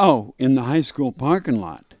course. Oh, in the high school parking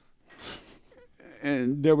lot.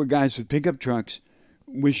 And there were guys with pickup trucks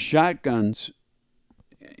with shotguns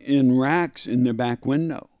in racks in their back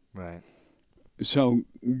window. Right. So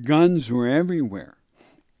guns were everywhere.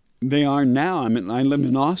 They are now. I mean, I live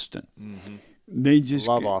in Austin. Mm-hmm.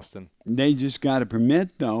 Love Austin. They just got a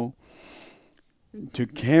permit, though, to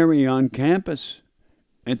carry on campus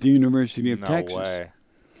at the University of Texas. No way.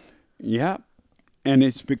 Yeah. And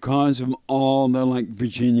it's because of all the, like,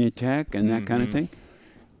 Virginia Tech and that kind of thing.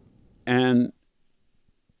 And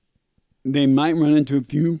they might run into a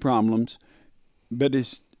few problems, but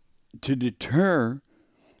it's to deter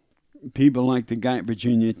people like the guy at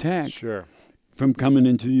Virginia Tech from coming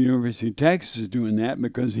into the University of Texas doing that,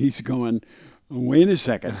 because he's going, wait a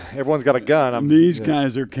second. Everyone's got a gun. These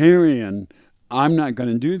guys are carrying. I'm not going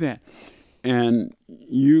to do that. And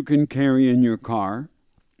you can carry in your car.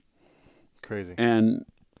 Crazy. And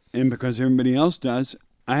because everybody else does,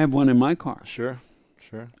 I have one in my car. Sure.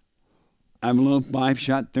 I have a little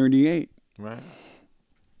 5-shot 38. Right.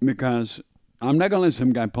 Because I'm not going to let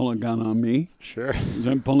some guy pull a gun on me. Sure. If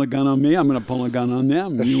they pull a gun on me, I'm going to pull a gun on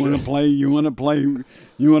them. You want to play? You want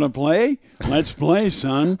to play? Let's play,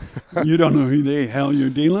 son. You don't know who the hell you're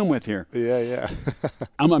dealing with here. Yeah.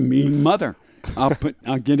 I'm a mean mother. I'll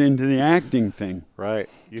get into the acting thing. Right.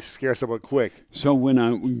 You scare someone quick. So when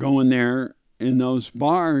I would go in there in those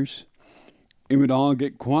bars, it would all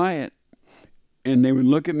get quiet. And they would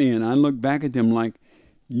look at me, and I look back at them like,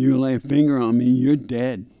 you lay a finger on me, you're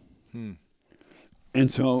dead.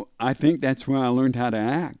 And so I think that's where I learned how to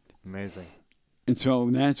act. Amazing. And so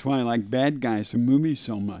that's why I like Bad Guys and movies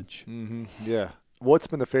so much. Mm-hmm. Yeah. What's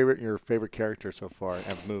been your favorite character so far in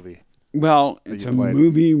a movie? Well, it's a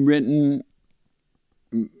movie written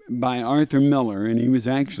by Arthur Miller, and he was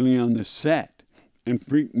actually on the set and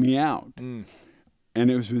freaked me out. And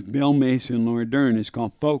it was with Bill Macy and Laura Dern. It's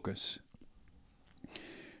called Focus.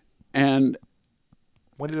 And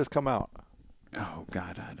when did this come out? Oh,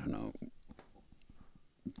 God, I don't know.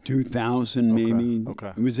 2000 maybe.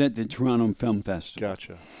 Okay. It was at the Toronto Film Festival.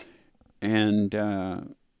 Gotcha.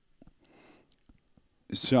 And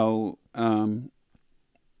so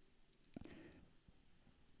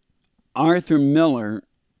Arthur Miller,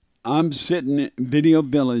 I'm sitting at Video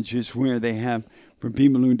Village is where they have, for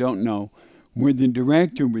people who don't know, where the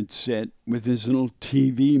director would sit with his little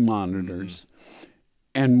TV monitors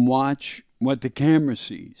and watch what the camera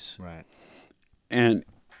sees. Right. And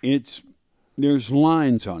there's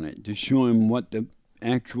lines on it to show him what the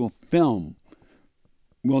actual film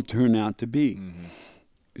will turn out to be.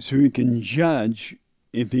 So he can judge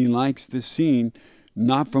if he likes the scene,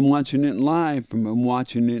 not from watching it live, from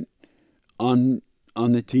watching it on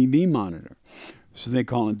the TV monitor. So they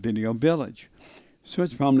call it Video Village. So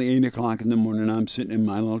it's probably 8 o'clock in the morning. I'm sitting in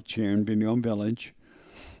my little chair in Video Village.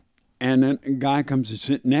 And a guy comes to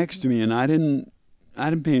sit next to me, and I didn't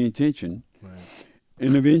pay any attention. Right.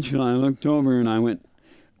 And eventually I looked over and I went,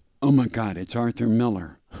 oh my God, it's Arthur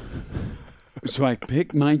Miller. So I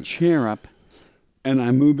pick my chair up and I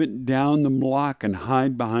move it down the block and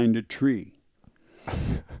hide behind a tree.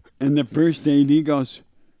 And the first AD goes,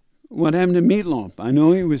 what happened to Meatloaf? I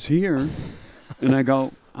know he was here. And I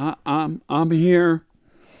go, I'm here.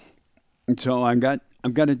 And so I've got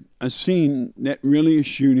a scene that really is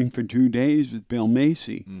shooting for 2 days with Bill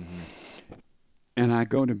Macy. And I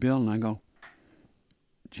go to Bill and I go,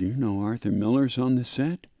 do you know Arthur Miller's on the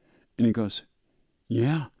set? And he goes,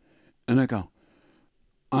 yeah. And I go,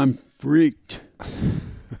 I'm freaked.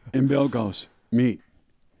 And Bill goes, meet.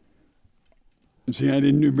 See, I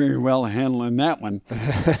didn't do very well handling that one.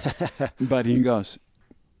 But he goes,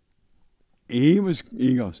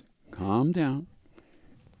 calm down.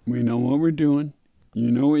 We know what we're doing.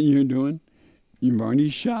 You know what you're doing. You've already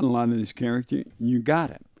shot a lot of this character. You got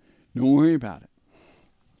it. Don't worry about it.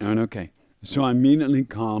 I went, okay. So I immediately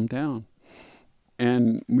calmed down.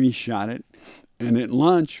 And we shot it. And at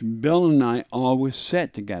lunch, Bill and I always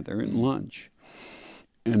sat together at lunch.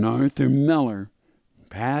 And Arthur Miller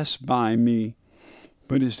passed by me,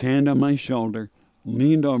 put his hand on my shoulder,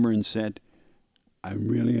 leaned over and said, I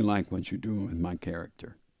really like what you're doing with my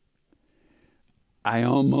character. I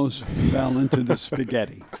almost fell into the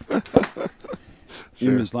spaghetti. He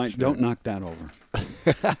was like, don't knock that over.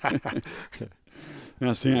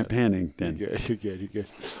 Now, see, I panicked then. You're good. You're good.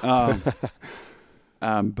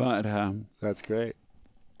 That's great.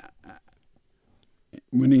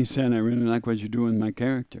 When he said, I really like what you're doing with my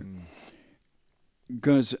character.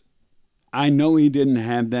 Because I know he didn't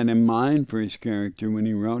have that in mind for his character when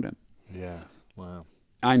he wrote him. Yeah, wow.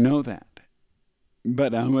 I know that.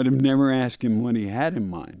 But I would have never asked him what he had in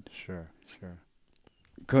mind. Sure.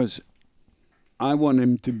 Because I want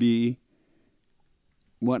him to be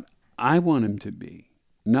what I want him to be,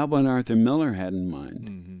 not what Arthur Miller had in mind.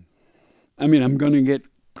 Mm-hmm. I mean, I'm going to get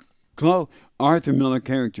close. Arthur Miller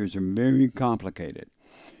characters are very complicated,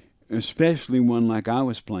 especially one like I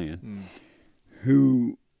was playing,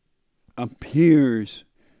 who appears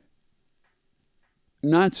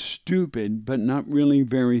not stupid, but not really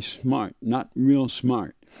very smart, not real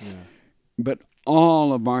smart. Yeah. But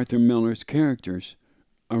all of Arthur Miller's characters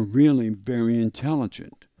are really very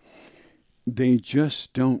intelligent. They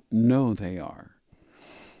just don't know they are.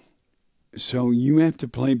 So you have to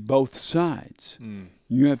play both sides.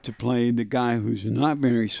 You have to play the guy who's not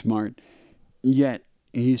very smart, yet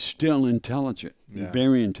he's still intelligent,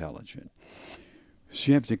 very intelligent. So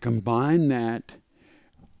you have to combine that.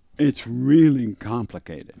 It's really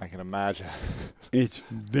complicated. I can imagine. It's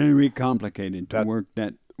very complicated to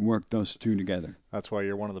work those two together. That's why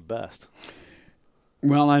you're one of the best.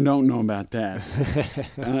 Well, I don't know about that.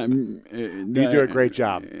 You do a great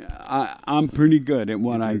job. I'm pretty good at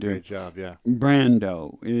what I do. Great job, yeah.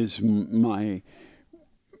 Brando is my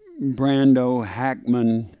Brando,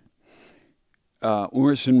 Hackman,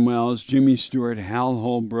 Orson Welles, Jimmy Stewart, Hal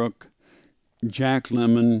Holbrook, Jack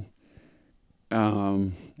Lemmon,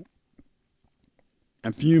 a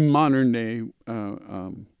few modern day,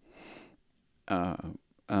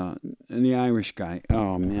 the Irish guy.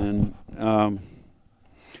 Oh man,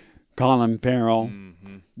 Colin Farrell,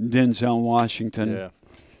 Denzel Washington.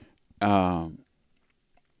 Yeah.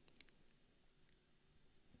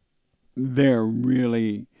 They're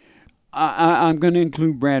really. I'm going to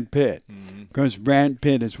include Brad Pitt because Brad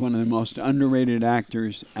Pitt is one of the most underrated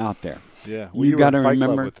actors out there. Yeah, you got to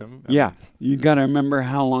remember. With him. Yeah, you got to remember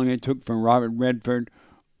how long it took for Robert Redford,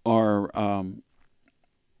 or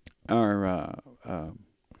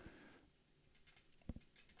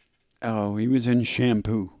he was in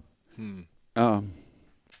Shampoo.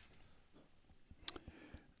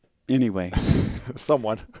 Anyway,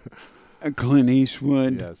 someone. Clint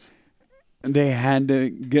Eastwood. Yes. They had to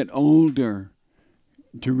get older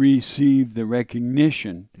to receive the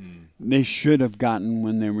recognition they should have gotten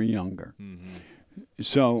when they were younger.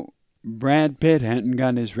 So Brad Pitt hadn't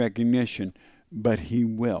got his recognition, but he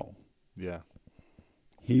will. Yeah.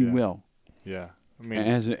 He will. Yeah. I mean,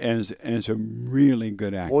 as a really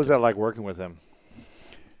good actor. What was that like working with him?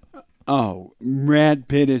 Oh, Brad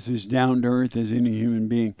Pitt is as down to earth as any human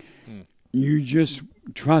being. You just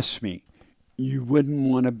trust me. You wouldn't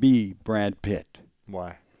want to be Brad Pitt.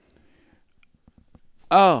 Why?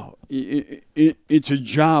 Oh, it's a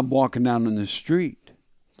job walking down on the street.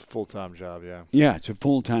 It's a full-time job, yeah. Yeah, it's a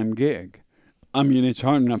full-time gig. I mean, it's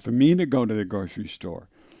hard enough for me to go to the grocery store.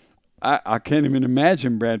 I can't even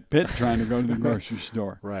imagine Brad Pitt trying to go to the grocery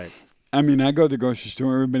store. Right. I mean, I go to the grocery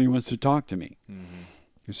store, everybody wants to talk to me.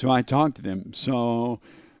 So I talk to them. So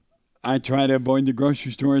I try to avoid the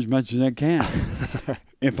grocery store as much as I can.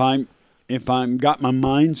 If I'm got my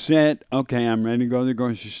mind set, okay, I'm ready to go to the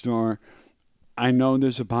grocery store, I know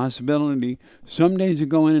there's a possibility. Some days I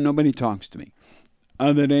go in and nobody talks to me.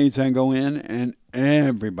 Other days I go in and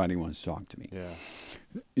everybody wants to talk to me. Yeah.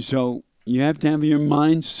 So you have to have your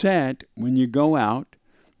mind set when you go out.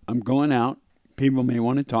 I'm going out. People may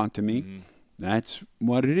want to talk to me. That's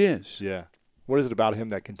what it is. Yeah. What is it about him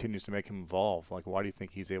that continues to make him evolve? Like, why do you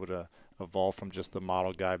think he's able to evolve from just the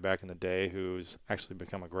model guy back in the day who's actually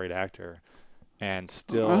become a great actor and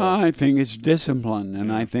still... I think it's discipline, and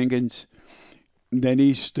I think it's that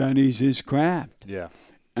he studies his craft. Yeah.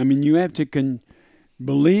 I mean, you have to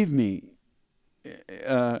believe me,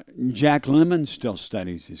 Jack Lemmon still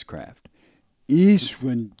studies his craft.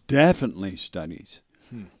 Eastwood definitely studies.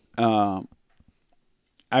 I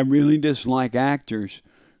really dislike actors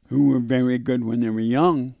who were very good when they were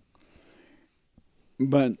young,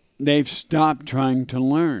 but they've stopped trying to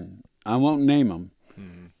learn. I won't name them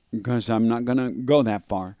because I'm not going to go that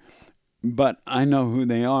far. But I know who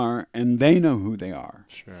they are, and they know who they are.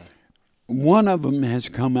 Sure. One of them has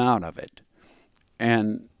come out of it,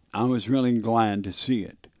 and I was really glad to see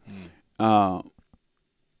it.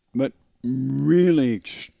 But really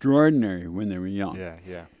extraordinary when they were young. Yeah,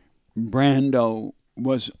 yeah. Brando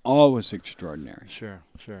was always extraordinary. Sure,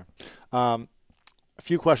 sure. A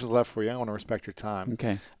few questions left for you. I want to respect your time.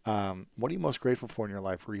 Okay. What are you most grateful for in your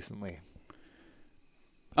life recently?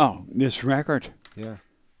 Oh, this record. Yeah.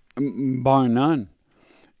 Bar none.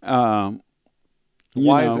 Why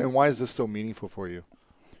is this so meaningful for you?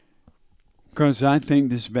 Because I think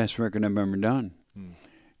this is the best record I've ever done.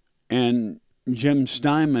 And Jim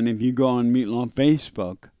Steinman, if you go on Meatloaf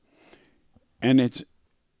Facebook, and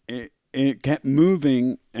it kept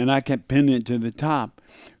moving, and I kept pinning it to the top.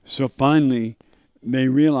 So finally, they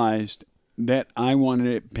realized that I wanted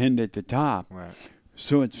it pinned at the top. Right.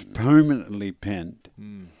 So it's permanently pinned.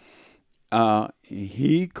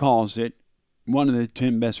 He calls it one of the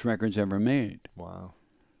 10 best records ever made. Wow.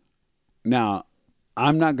 Now,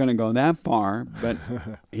 I'm not going to go that far, but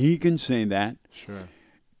he can say that. Sure.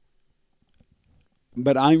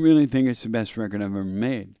 But I really think it's the best record I've ever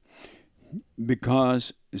made,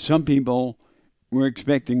 because some people were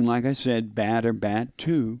expecting, like I said, Bad or Bad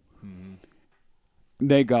 2.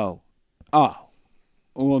 They go, oh,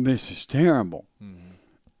 well, this is terrible.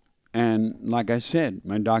 And like I said,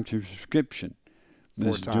 my doctor's prescription,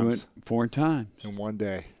 let's do it 4 times. In one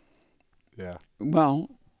day. Yeah. Well,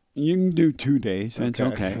 you can do 2 days. That's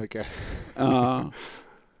okay. Okay.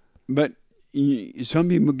 But some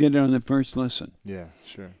people get it on the first listen. Yeah,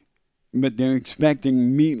 sure. But they're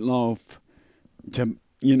expecting Meatloaf to,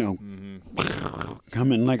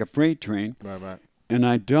 come in like a freight train. Right. And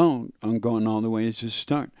I don't. I'm going all the way to the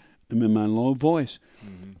start. I'm in my low voice.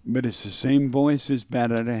 But it's the same voice as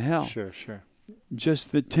Bat Out of Hell. Sure.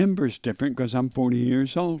 Just the timbri's different because I'm 40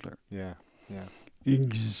 years older. Yeah.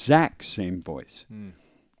 Exact same voice.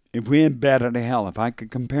 If we had Bat Out of Hell, if I could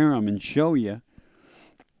compare them and show you,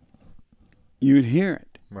 you'd hear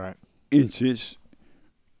it. Right. It's just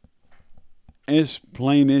as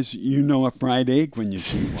plain as a fried egg when you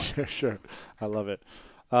see one. Sure. I love it.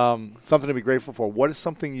 Something to be grateful for. What is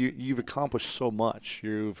something you've accomplished so much?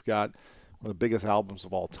 You've got one of the biggest albums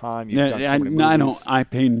of all time. You've done so many movies. I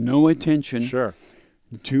pay no attention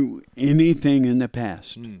to anything in the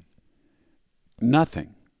past.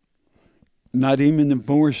 Nothing. Not even the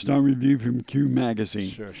 4-star review from Q Magazine.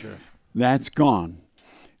 Sure. That's gone.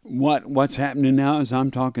 What's happening now is I'm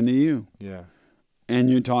talking to you. Yeah. And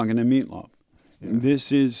you're talking to Meatloaf. Yeah.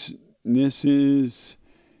 This is Meatloaf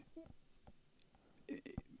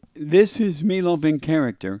in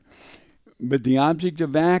character, but the object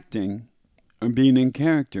of acting or being in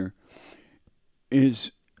character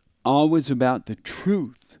is always about the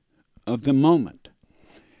truth of the moment.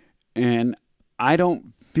 And I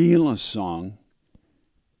don't feel a song,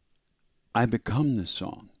 I become the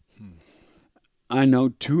song. I know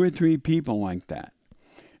 2 or 3 people like that.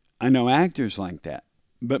 I know actors like that.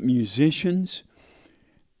 But musicians,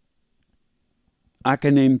 I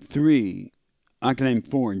can name 3. I can name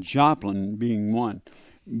 4, Joplin being one.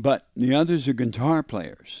 But the others are guitar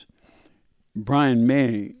players. Brian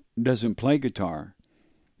May doesn't play guitar.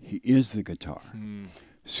 He is the guitar.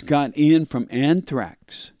 Scott Ian from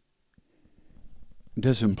Anthrax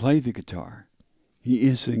doesn't play the guitar. He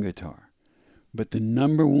is the guitar. But the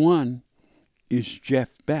number 1 is Jeff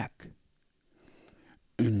Beck.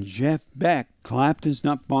 And Jeff Beck, Clapton's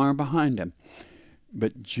not far behind him.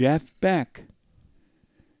 But Jeff Beck,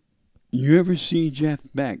 you ever see Jeff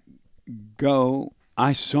Beck go?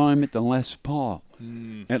 I saw him at the Les Paul,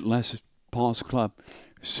 at Les Paul's Club,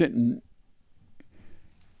 sitting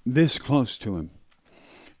this close to him.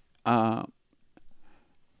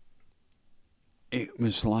 It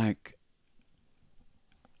was like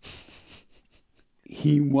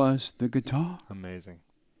he was the guitar. Amazing.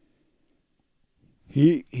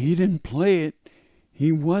 He didn't play it,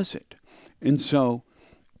 he was it. And so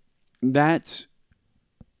that's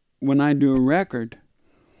when I do a record,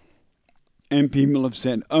 and people have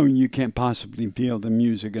said, oh, you can't possibly feel the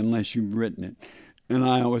music unless you've written it. And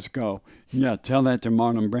I always go, yeah, tell that to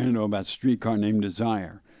Marlon Brando about Streetcar Named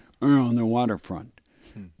Desire, or On the Waterfront.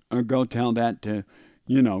 Or go tell that to,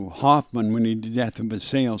 Hoffman when he did Death of a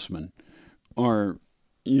Salesman. Or,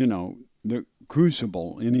 The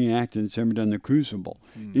Crucible, any actor that's ever done The Crucible.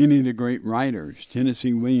 Any of the great writers,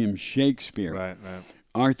 Tennessee Williams, Shakespeare, Right.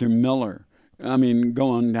 Arthur Miller. I mean, go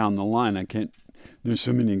on down the line. I can't There's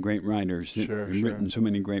so many great writers that Sure, have sure. written so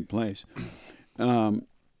many great plays. But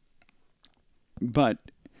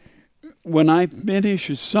when I finish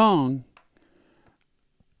a song,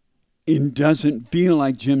 it doesn't feel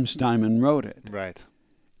like Jim Steinman wrote it. Right.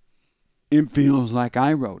 It feels like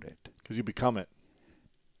I wrote it. Because you become it.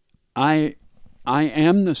 I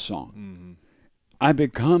am the song. Mm-hmm. I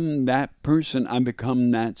become that person. I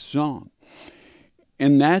become that song.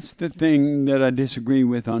 And that's the thing that I disagree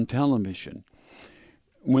with on television.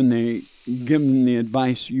 When they give them the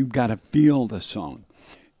advice, you've got to feel the song.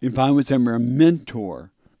 If I was ever a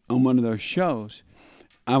mentor on one of those shows,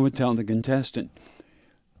 I would tell the contestant,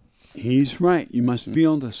 he's right, you must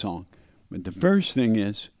feel the song. But the first thing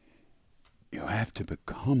is, you have to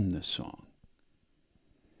become the song.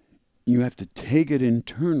 You have to take it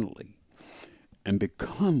internally and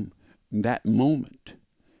become that moment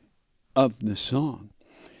of the song.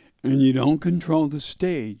 And you don't control the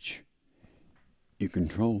stage. You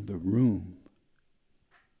control the room.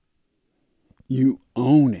 You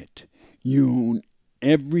own it. You own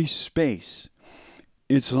every space.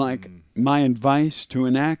 It's like my advice to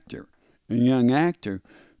an actor, a young actor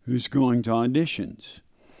who's going to auditions.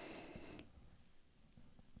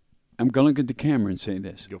 I'm going to look at the camera and say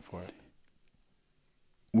this. Go for it.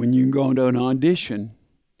 When you go to an audition,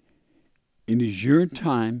 it is your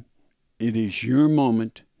time, it is your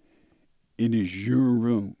moment, it is your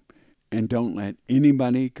room, and don't let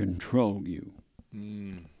anybody control you.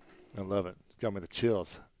 I love it. Got me the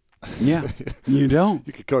chills. Yeah, you don't.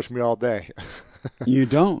 You could coach me all day. You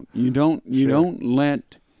don't. You Sure. don't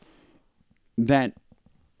let that,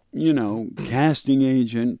 casting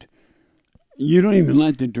agent, you don't even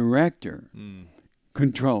let the director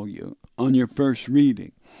control you on your first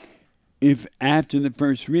reading. If after the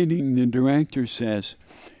first reading the director says,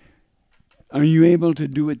 are you able to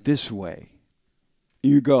do it this way?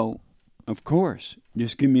 You go, of course,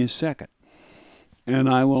 just give me a second. And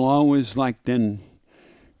I will always then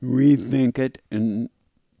rethink it and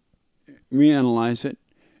reanalyze it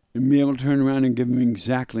and be able to turn around and give him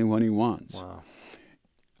exactly what he wants. Wow.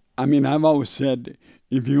 I mean, I've always said,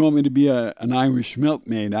 if you want me to be an Irish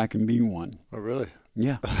milkmaid, I can be one. Oh, really?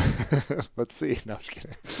 Yeah. Let's see. No, I'm just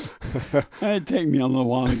kidding. It'd take me a little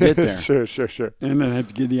while to get there. Sure. And I'd have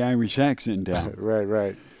to get the Irish accent down.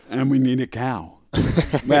 Right. And we need a cow.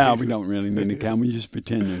 Well, we don't really need a cow. We just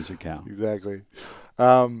pretend there's a cow. Exactly.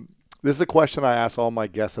 This is a question I ask all my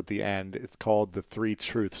guests at the end. It's called the 3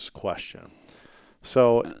 truths question.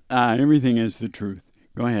 So everything is the truth.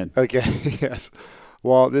 Go ahead. Okay, yes.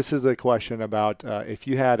 Well, this is a question about if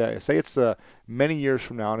you had, say it's many years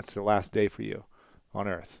from now and it's the last day for you on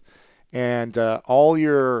Earth. And all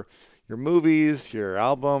your movies, your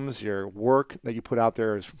albums, your work that you put out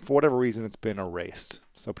there, is, for whatever reason, it's been erased.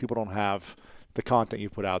 So people don't have the content you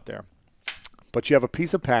put out there. But you have a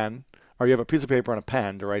piece of pen, or you have a piece of paper and a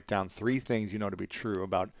pen to write down 3 things you know to be true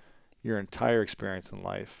about your entire experience in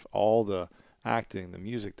life, all the acting, the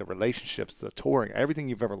music, the relationships, the touring, everything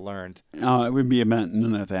you've ever learned. Oh, it would be about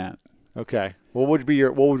none of that. Okay. What would be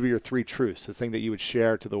your 3 truths, the thing that you would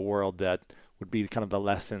share to the world that would be kind of the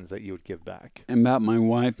lessons that you would give back? About my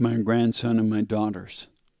wife, my grandson, and my daughters.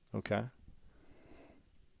 Okay.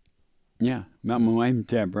 Yeah, about my wife,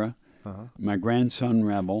 Deborah, my grandson,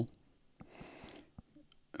 Rebel,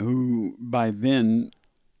 who by then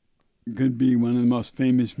could be one of the most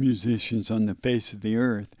famous musicians on the face of the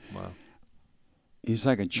earth. Wow. He's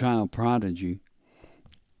like a child prodigy.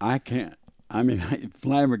 It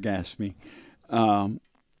flabbergasts me. And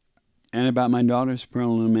about my daughters,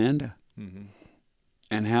 Pearl and Amanda,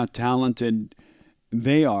 and how talented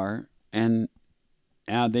they are and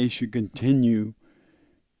how they should continue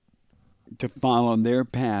to follow their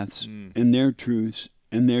paths and their truths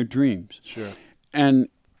and their dreams. Sure. And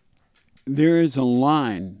there is a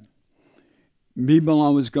line. People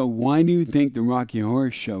always go, why do you think the Rocky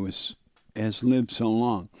Horror Show has lived so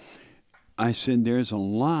long? I said, there's a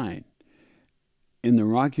line in the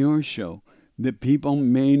Rocky Horror Show that people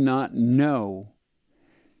may not know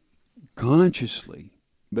consciously,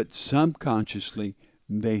 but subconsciously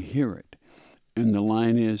they hear it. And the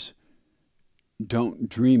line is, don't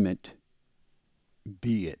dream it,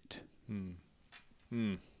 be it.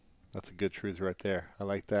 That's a good truth right there. I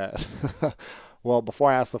like that. Well, before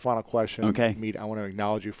I ask the final question, Meet, I want to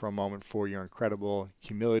acknowledge you for a moment for your incredible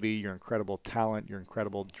humility, your incredible talent, your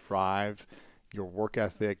incredible drive, your work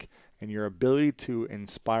ethic, and your ability to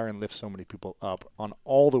inspire and lift so many people up on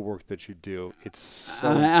all the work that you do. It's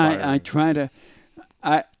so inspiring.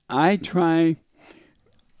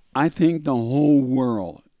 I think the whole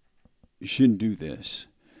world should do this.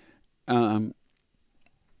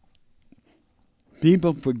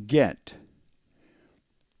 People forget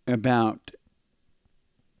about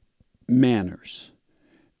manners.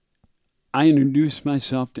 I introduce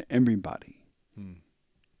myself to everybody.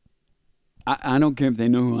 I don't care if they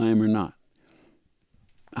know who I am or not.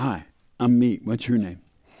 Hi, I'm Meat. What's your name?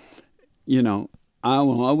 You know, I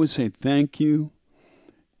will always say thank you,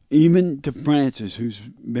 even to Frances, who's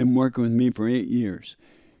been working with me for 8 years.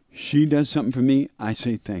 She does something for me, I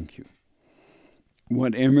say thank you.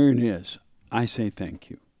 Whatever it is, I say thank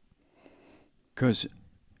you. Because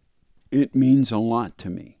it means a lot to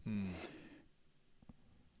me.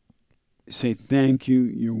 Say thank you,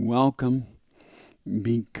 you're welcome,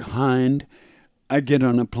 be kind. I get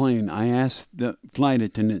on a plane, I ask the flight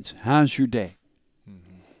attendants, how's your day?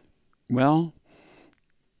 Well,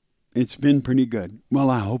 it's been pretty good. Well,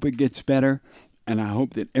 I hope it gets better, and I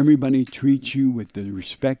hope that everybody treats you with the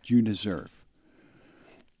respect you deserve.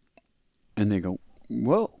 And they go,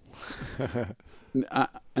 whoa.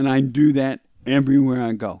 And I do that everywhere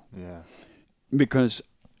I go. Yeah. Because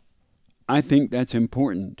I think that's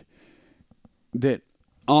important, that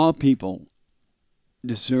all people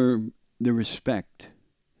deserve the respect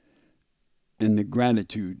and the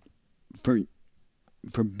gratitude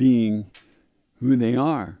for being who they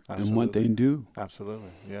are. Absolutely. And what they do.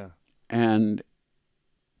 Absolutely, yeah. And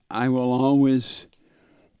I will always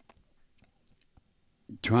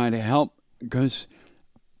try to help, because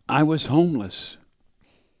I was homeless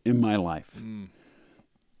in my life.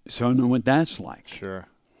 So I know what that's like. Sure.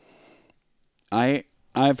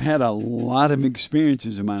 I've had a lot of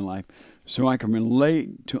experiences in my life, so I can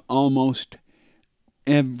relate to almost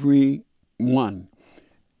everyone.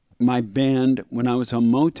 My band, when I was on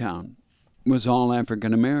Motown, was all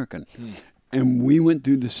African American. And we went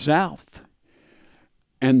through the South,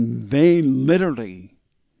 and they literally,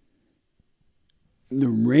 the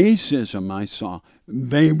racism I saw,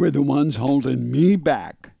 they were the ones holding me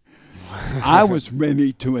back. I was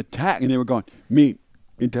ready to attack, and they were going, Meat,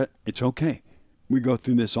 it's okay. We go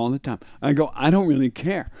through this all the time. I go, I don't really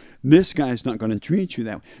care. This guy's not going to treat you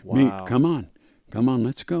that way. Wow. Meat, come on,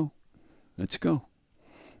 let's go.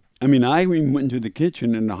 I mean, I even went into the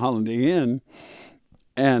kitchen in the Holiday Inn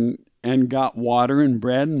and got water and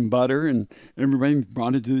bread and butter, and everybody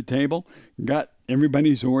brought it to the table, got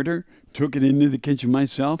everybody's order, took it into the kitchen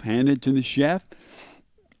myself, handed it to the chef,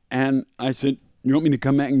 and I said, you want me to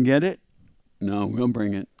come back and get it? No, we'll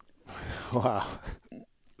bring it. Wow.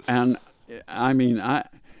 And I mean,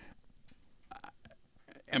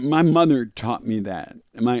 my mother taught me that.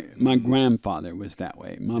 My grandfather was that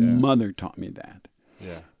way. My mother taught me that.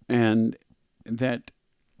 Yeah. And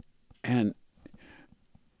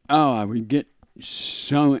I would get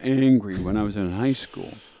so angry when I was in high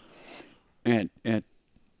school at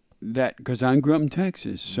that, because I grew up in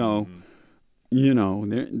Texas. So, you know,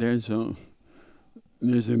 there's a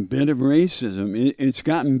bit of racism. It's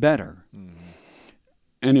gotten better.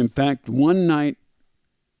 And in fact, one night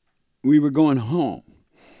we were going home,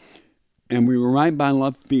 and we were right by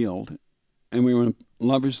Love Field, and we were in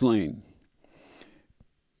Lover's Lane.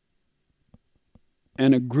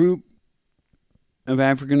 And a group of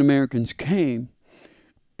African Americans came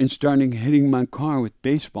and started hitting my car with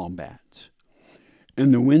baseball bats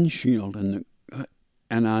and the windshield, and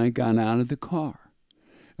I got out of the car.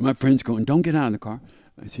 And my friend's going, don't get out of the car.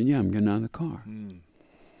 I said, yeah, I'm getting out of the car.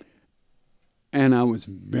 And I was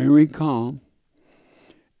very calm,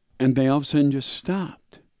 and they all of a sudden just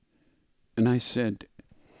stopped. And I said,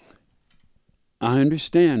 I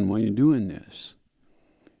understand why you're doing this,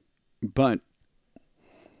 but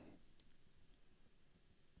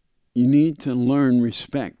you need to learn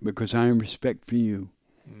respect, because I have respect for you.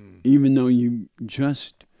 Even though you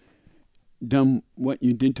just done what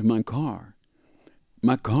you did to my car.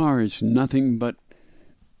 My car is nothing but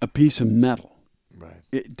a piece of metal. Right.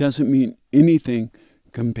 It doesn't mean anything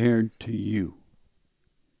compared to you.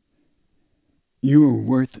 You are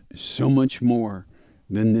worth so much more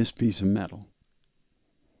than this piece of metal.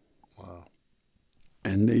 Wow.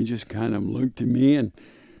 And they just kind of looked at me and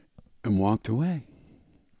walked away.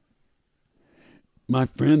 My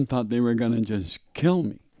friend thought they were going to just kill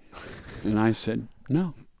me. And I said,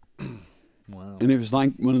 no. Wow. And it was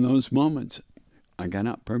like one of those moments. I got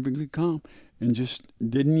out perfectly calm and just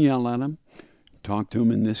didn't yell at them, talked to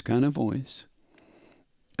them in this kind of voice.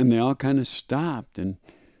 And they all kind of stopped, and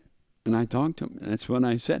I talked to them. That's what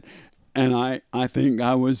I said. And I think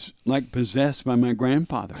I was like possessed by my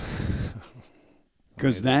grandfather.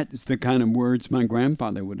 Because that's the kind of words my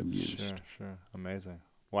grandfather would have used. Sure. Amazing.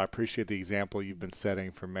 Well, I appreciate the example you've been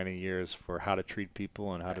setting for many years for how to treat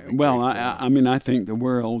people and how to be well, I mean, I think the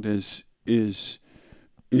world is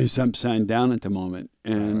is upside down at the moment,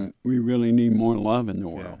 and we really need more love in the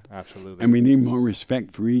world. Yeah, absolutely. And we need more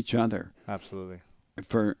respect for each other. Absolutely.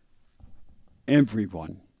 For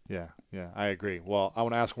everyone. Yeah, yeah, I agree. Well, I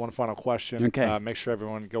want to ask one final question. Okay. Make sure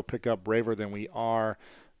everyone go pick up Braver Than We Are.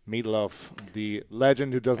 Meet Loaf, the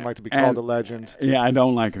legend who doesn't like to be called a legend. Yeah, I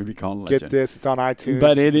don't like to be called a legend. Get this. It's on iTunes.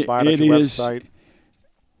 But you can buy it on your website.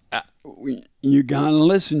 You got to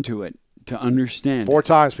listen to it to understand 4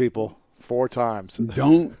 times, people. 4 times.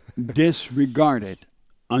 Don't disregard it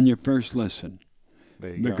on your first listen.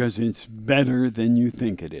 There you because it's better than you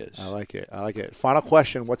think it is. I like it. I like it. Final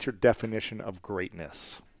question. What's your definition of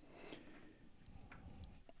greatness?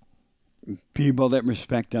 People that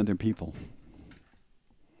respect other people.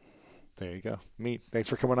 There you go. Meet. Thanks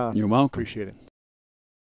for coming on. You're welcome. Appreciate it.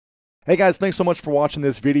 Hey guys, thanks so much for watching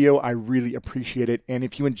this video. I really appreciate it. And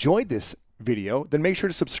if you enjoyed this video, then make sure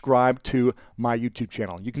to subscribe to my YouTube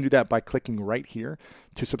channel. You can do that by clicking right here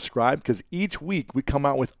to subscribe, because each week we come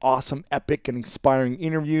out with awesome, epic, and inspiring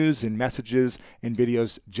interviews and messages and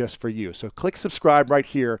videos just for you. So click subscribe right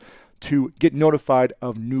here to get notified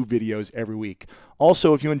of new videos every week.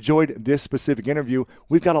 Also, if you enjoyed this specific interview,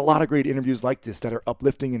 we've got a lot of great interviews like this that are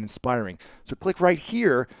uplifting and inspiring. So click right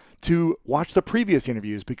here to watch the previous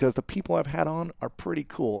interviews, because the people I've had on are pretty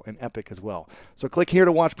cool and epic as well. So click here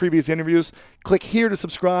to watch previous interviews. Click here to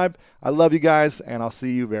subscribe. I love you guys, and I'll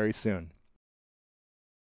see you very soon.